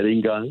from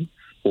getting guns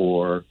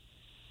or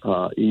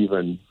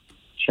even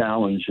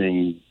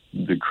challenging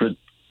the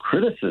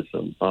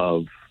criticism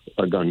of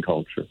a gun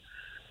culture.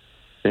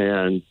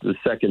 And the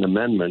Second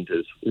Amendment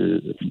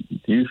the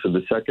use of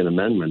the Second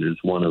Amendment is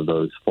one of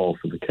those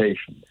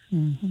falsifications.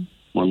 Mm-hmm.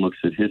 One looks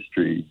at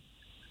history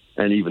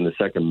and even the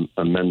Second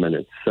Amendment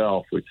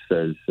itself, which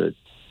says that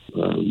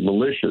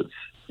militias,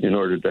 in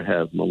order to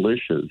have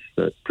militias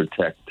that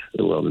protect,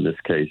 well, in this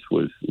case,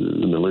 the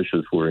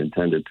militias were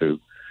intended to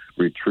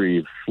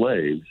retrieve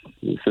slaves.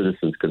 The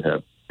citizens could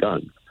have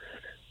guns.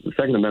 The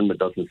Second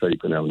Amendment doesn't say you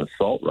can have an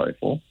assault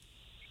rifle.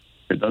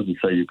 It doesn't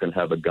say you can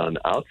have a gun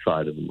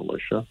outside of the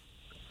militia.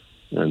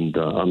 And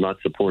I'm not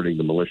supporting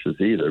the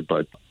militias either,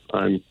 but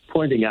I'm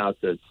pointing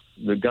out that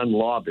the gun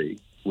lobby,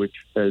 which,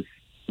 as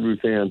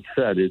Ruth Ann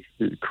said, is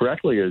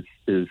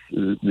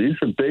these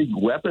are big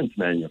weapons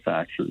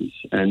manufacturers,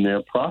 and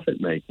they're profit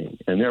making,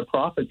 and their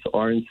profits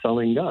are in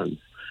selling guns.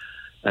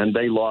 And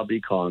they lobby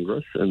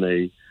Congress, and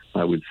they,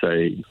 I would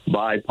say,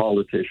 buy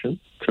politicians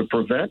to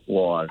prevent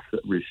laws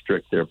that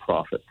restrict their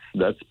profits.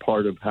 That's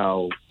part of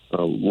how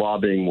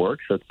lobbying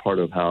works. That's part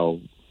of how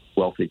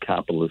wealthy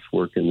capitalists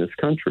work in this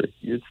country.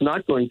 It's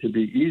not going to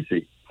be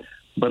easy.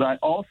 But I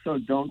also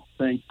don't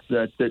think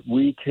that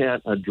we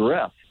can't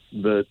address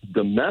the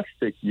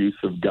domestic use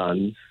of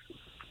guns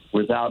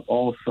without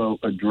also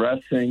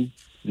addressing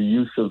the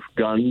use of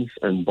guns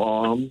and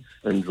bombs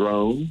and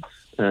drones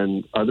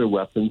and other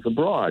weapons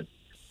abroad.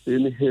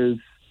 In his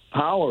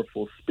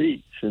powerful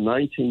speech in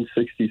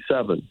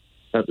 1967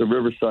 at the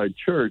Riverside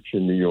Church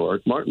in New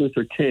York, Martin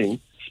Luther King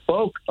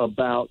spoke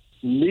about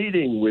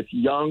meeting with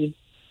young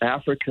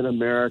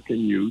African-American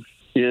youth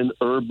in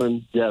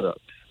urban ghettos.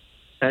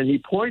 And he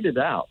pointed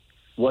out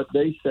what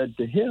they said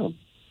to him,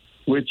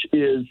 which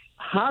is,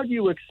 how do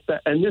you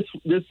expect, and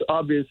this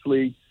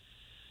obviously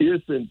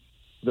isn't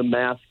the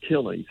mass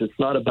killings. It's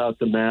not about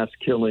the mass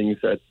killings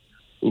at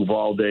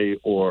Uvalde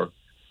or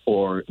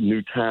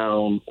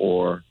Newtown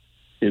or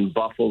in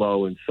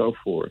Buffalo and so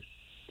forth.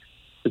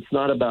 It's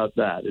not about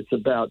that. It's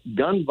about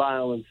gun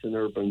violence in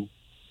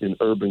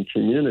urban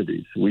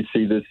communities. We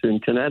see this in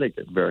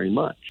Connecticut very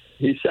much.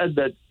 He said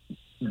that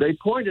they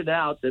pointed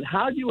out that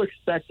how do you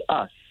expect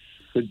us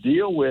to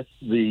deal with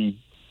the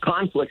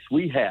conflicts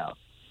we have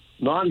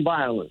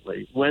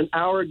nonviolently when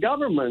our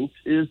government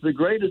is the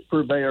greatest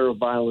purveyor of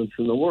violence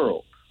in the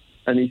world?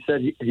 And he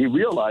said he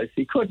realized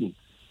he couldn't.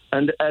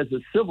 And as a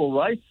civil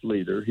rights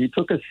leader, he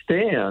took a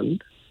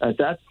stand at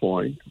that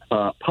point,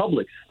 a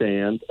public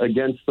stand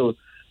against the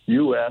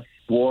U.S.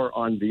 war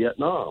on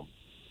Vietnam.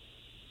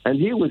 And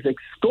he was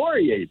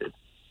excoriated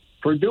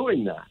for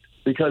doing that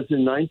because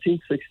in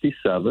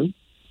 1967,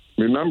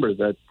 remember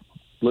that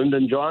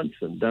Lyndon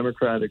Johnson,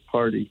 Democratic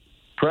Party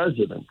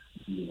president,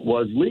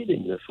 was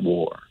leading this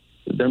war.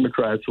 The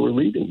Democrats were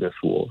leading this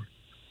war.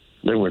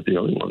 They weren't the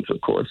only ones,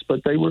 of course,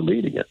 but they were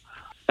leading it.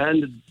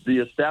 And the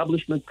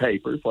establishment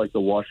papers like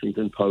the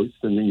Washington Post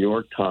and the New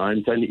York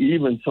Times and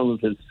even some of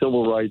his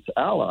civil rights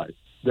allies,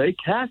 they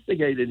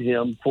castigated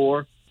him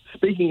for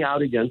speaking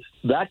out against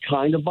that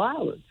kind of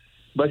violence.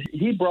 But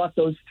he brought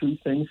those two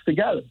things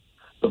together,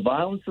 the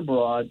violence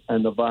abroad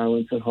and the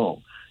violence at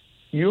home.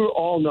 You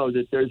all know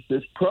that there's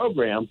this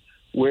program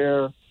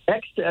where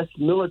excess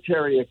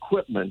military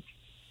equipment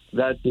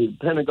that the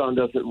Pentagon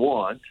doesn't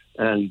want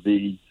and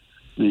the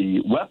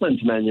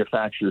weapons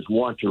manufacturers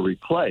want to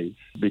replace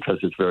because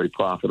it's very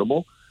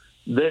profitable,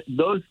 that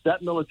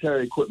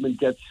military equipment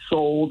gets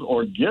sold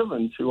or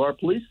given to our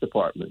police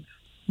departments.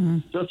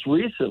 Just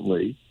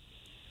recently,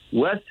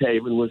 West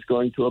Haven was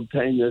going to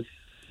obtain this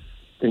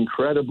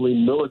incredibly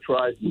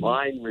militarized,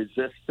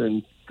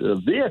 mine-resistant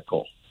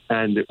vehicle,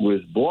 and it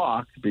was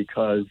blocked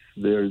because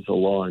there's a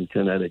law in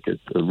Connecticut,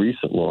 a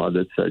recent law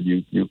that said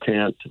you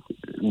can't,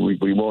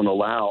 we won't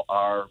allow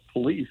our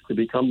police to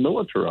become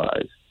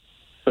militarized.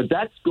 But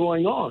that's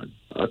going on.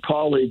 A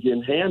colleague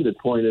in Hamden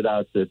pointed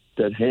out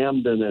that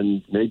Hamden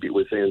and maybe it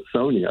was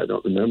Ansonia, I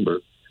don't remember,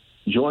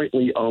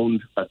 jointly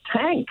owned a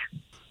tank.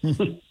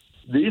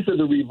 These are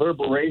the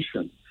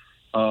reverberations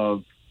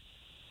of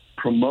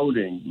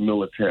promoting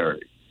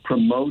military,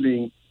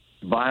 promoting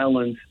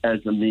violence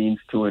as a means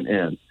to an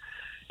end.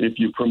 If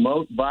you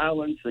promote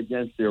violence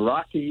against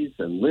Iraqis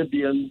and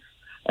Libyans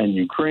and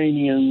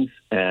Ukrainians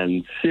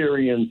and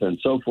Syrians and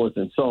so forth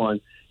and so on,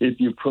 if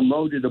you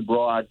promote it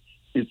abroad,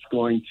 it's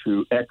going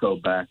to echo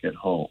back at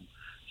home.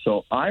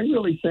 So I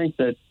really think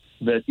that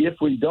if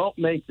we don't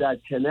make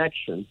that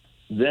connection,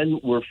 then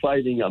we're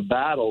fighting a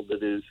battle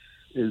that is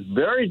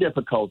very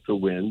difficult to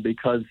win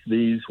because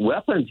these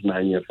weapons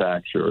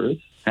manufacturers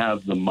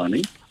have the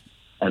money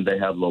and they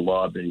have the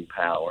lobbying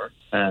power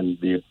and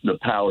the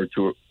power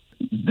to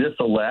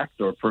diselect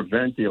or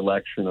prevent the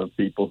election of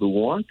people who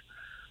want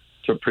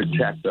to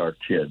protect our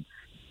kids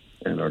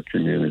and our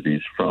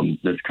communities from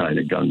this kind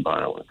of gun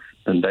violence.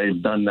 And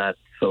they've done that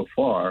so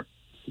far.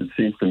 It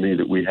seems to me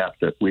that we have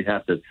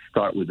to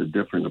start with a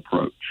different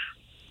approach.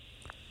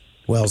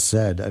 Well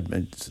said.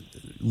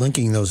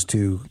 Linking those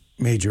two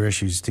major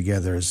issues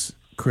together is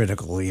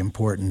critically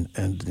important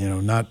and,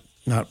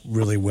 not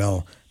really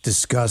well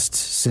discussed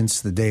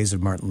since the days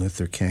of Martin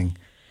Luther King.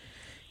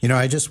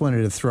 I just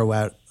wanted to throw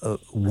out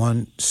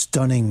one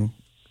stunning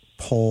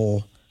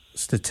poll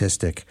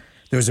statistic.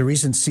 There was a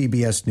recent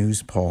CBS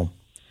News poll,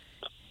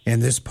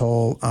 and this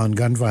poll on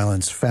gun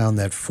violence found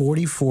that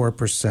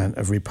 44%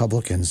 of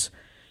Republicans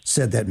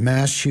said that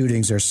mass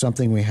shootings are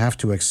something we have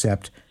to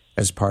accept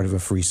as part of a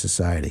free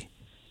society.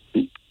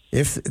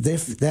 If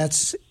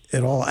that's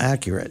at all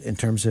accurate in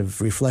terms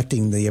of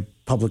reflecting the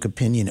public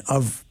opinion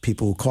of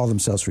people who call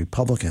themselves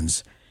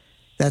Republicans,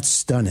 that's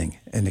stunning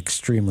and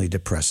extremely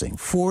depressing.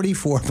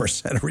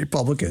 44% of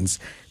Republicans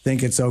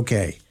think it's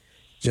okay.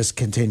 Just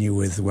continue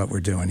with what we're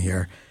doing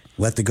here.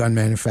 Let the gun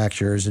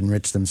manufacturers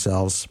enrich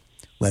themselves.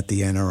 Let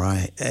the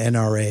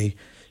NRA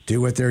do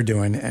what they're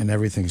doing, and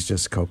everything's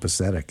just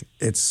copacetic.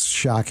 It's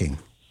shocking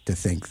to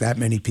think that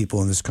many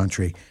people in this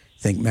country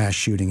think mass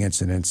shooting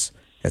incidents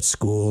at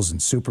schools and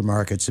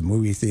supermarkets and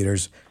movie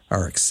theaters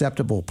are an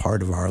acceptable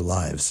part of our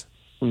lives.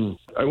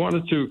 I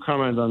wanted to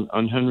comment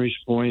on Henry's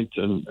point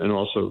and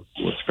also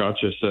what Scott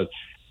just said,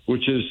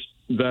 which is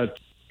that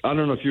I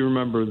don't know if you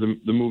remember the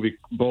movie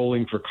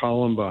Bowling for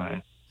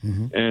Columbine,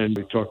 and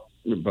we talked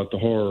about the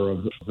horror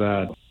of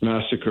that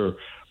massacre.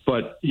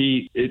 But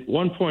at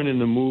one point in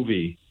the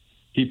movie,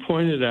 he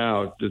pointed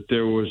out that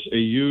there was a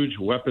huge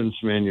weapons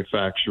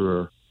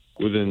manufacturer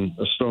within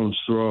a stone's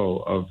throw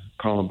of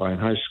Columbine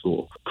High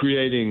School,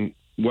 creating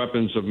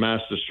weapons of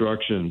mass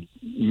destruction,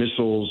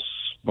 missiles,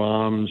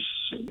 bombs,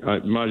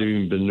 it might have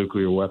even been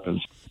nuclear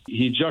weapons.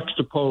 He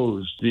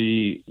juxtaposed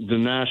the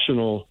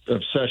national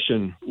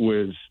obsession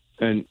with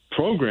and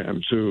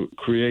program to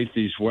create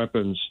these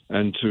weapons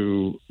and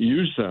to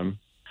use them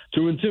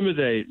to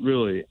intimidate,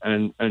 really,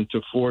 and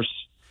to force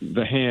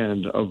the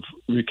hand of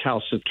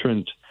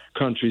recalcitrant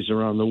countries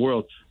around the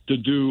world to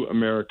do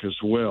America's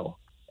will.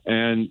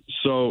 And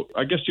so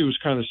I guess he was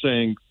kind of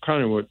saying,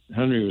 kind of what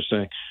Henry was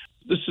saying,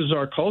 this is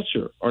our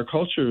culture. Our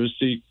culture is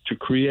to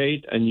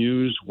create and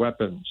use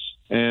weapons.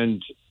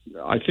 And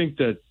I think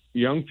that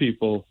young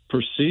people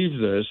perceive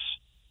this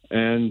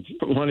and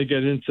want to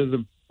get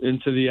into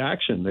the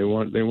action. They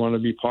want to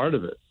be part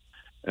of it.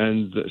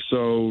 And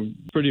so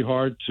pretty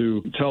hard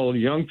to tell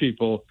young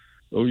people,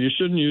 oh, you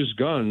shouldn't use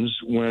guns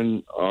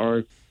when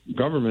our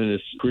government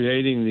is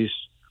creating these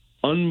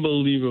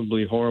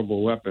unbelievably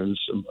horrible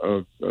weapons,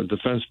 a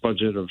defense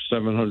budget of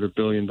 $700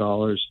 billion,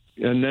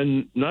 and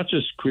then not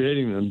just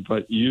creating them,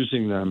 but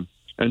using them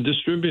and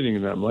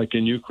distributing them, like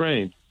in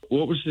Ukraine.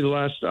 What was the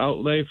last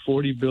outlay?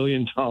 $40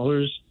 billion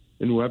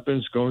in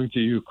weapons going to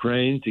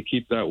Ukraine to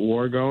keep that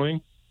war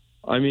going?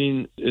 I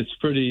mean, it's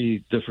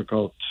pretty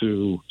difficult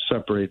to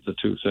separate the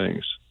two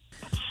things.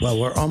 Well,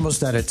 we're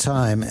almost out of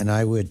time, and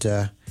I would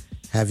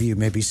have you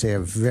maybe say a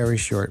very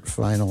short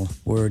final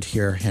word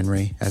here,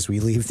 Henry, as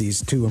we leave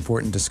these two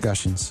important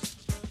discussions.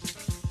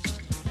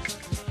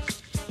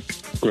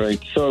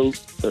 Great. So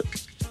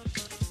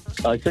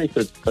I think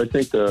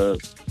the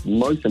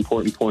most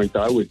important point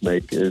I would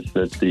make is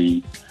that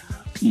the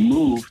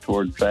move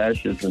toward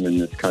fascism in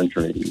this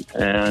country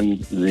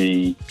and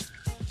the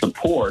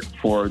support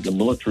for the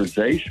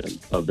militarization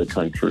of the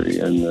country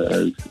and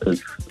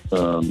as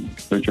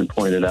Richard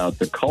pointed out,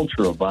 the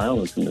culture of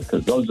violence in this,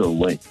 because those are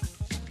linked.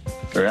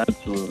 They're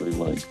absolutely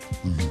linked.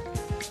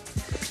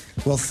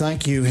 Mm-hmm. Well,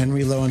 thank you,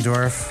 Henry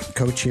Lohendorf,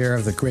 co-chair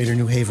of the Greater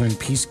New Haven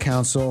Peace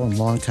Council and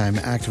longtime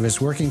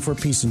activist working for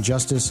peace and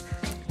justice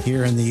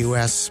here in the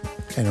U.S.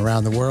 and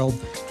around the world.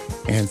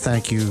 And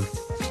thank you,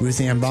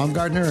 Ruth Ann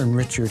Baumgartner and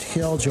Richard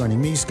Hill,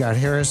 joining me, Scott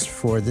Harris,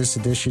 for this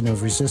edition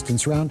of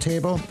Resistance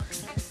Roundtable.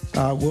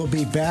 We'll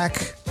be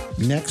back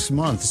next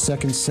month.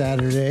 Second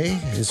Saturday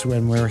is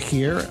when we're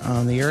here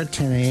on the air at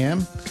 10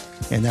 a.m.,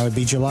 and that would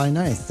be July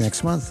 9th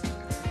next month.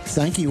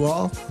 Thank you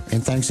all,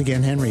 and thanks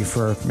again, Henry,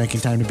 for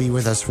making time to be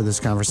with us for this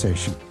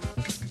conversation.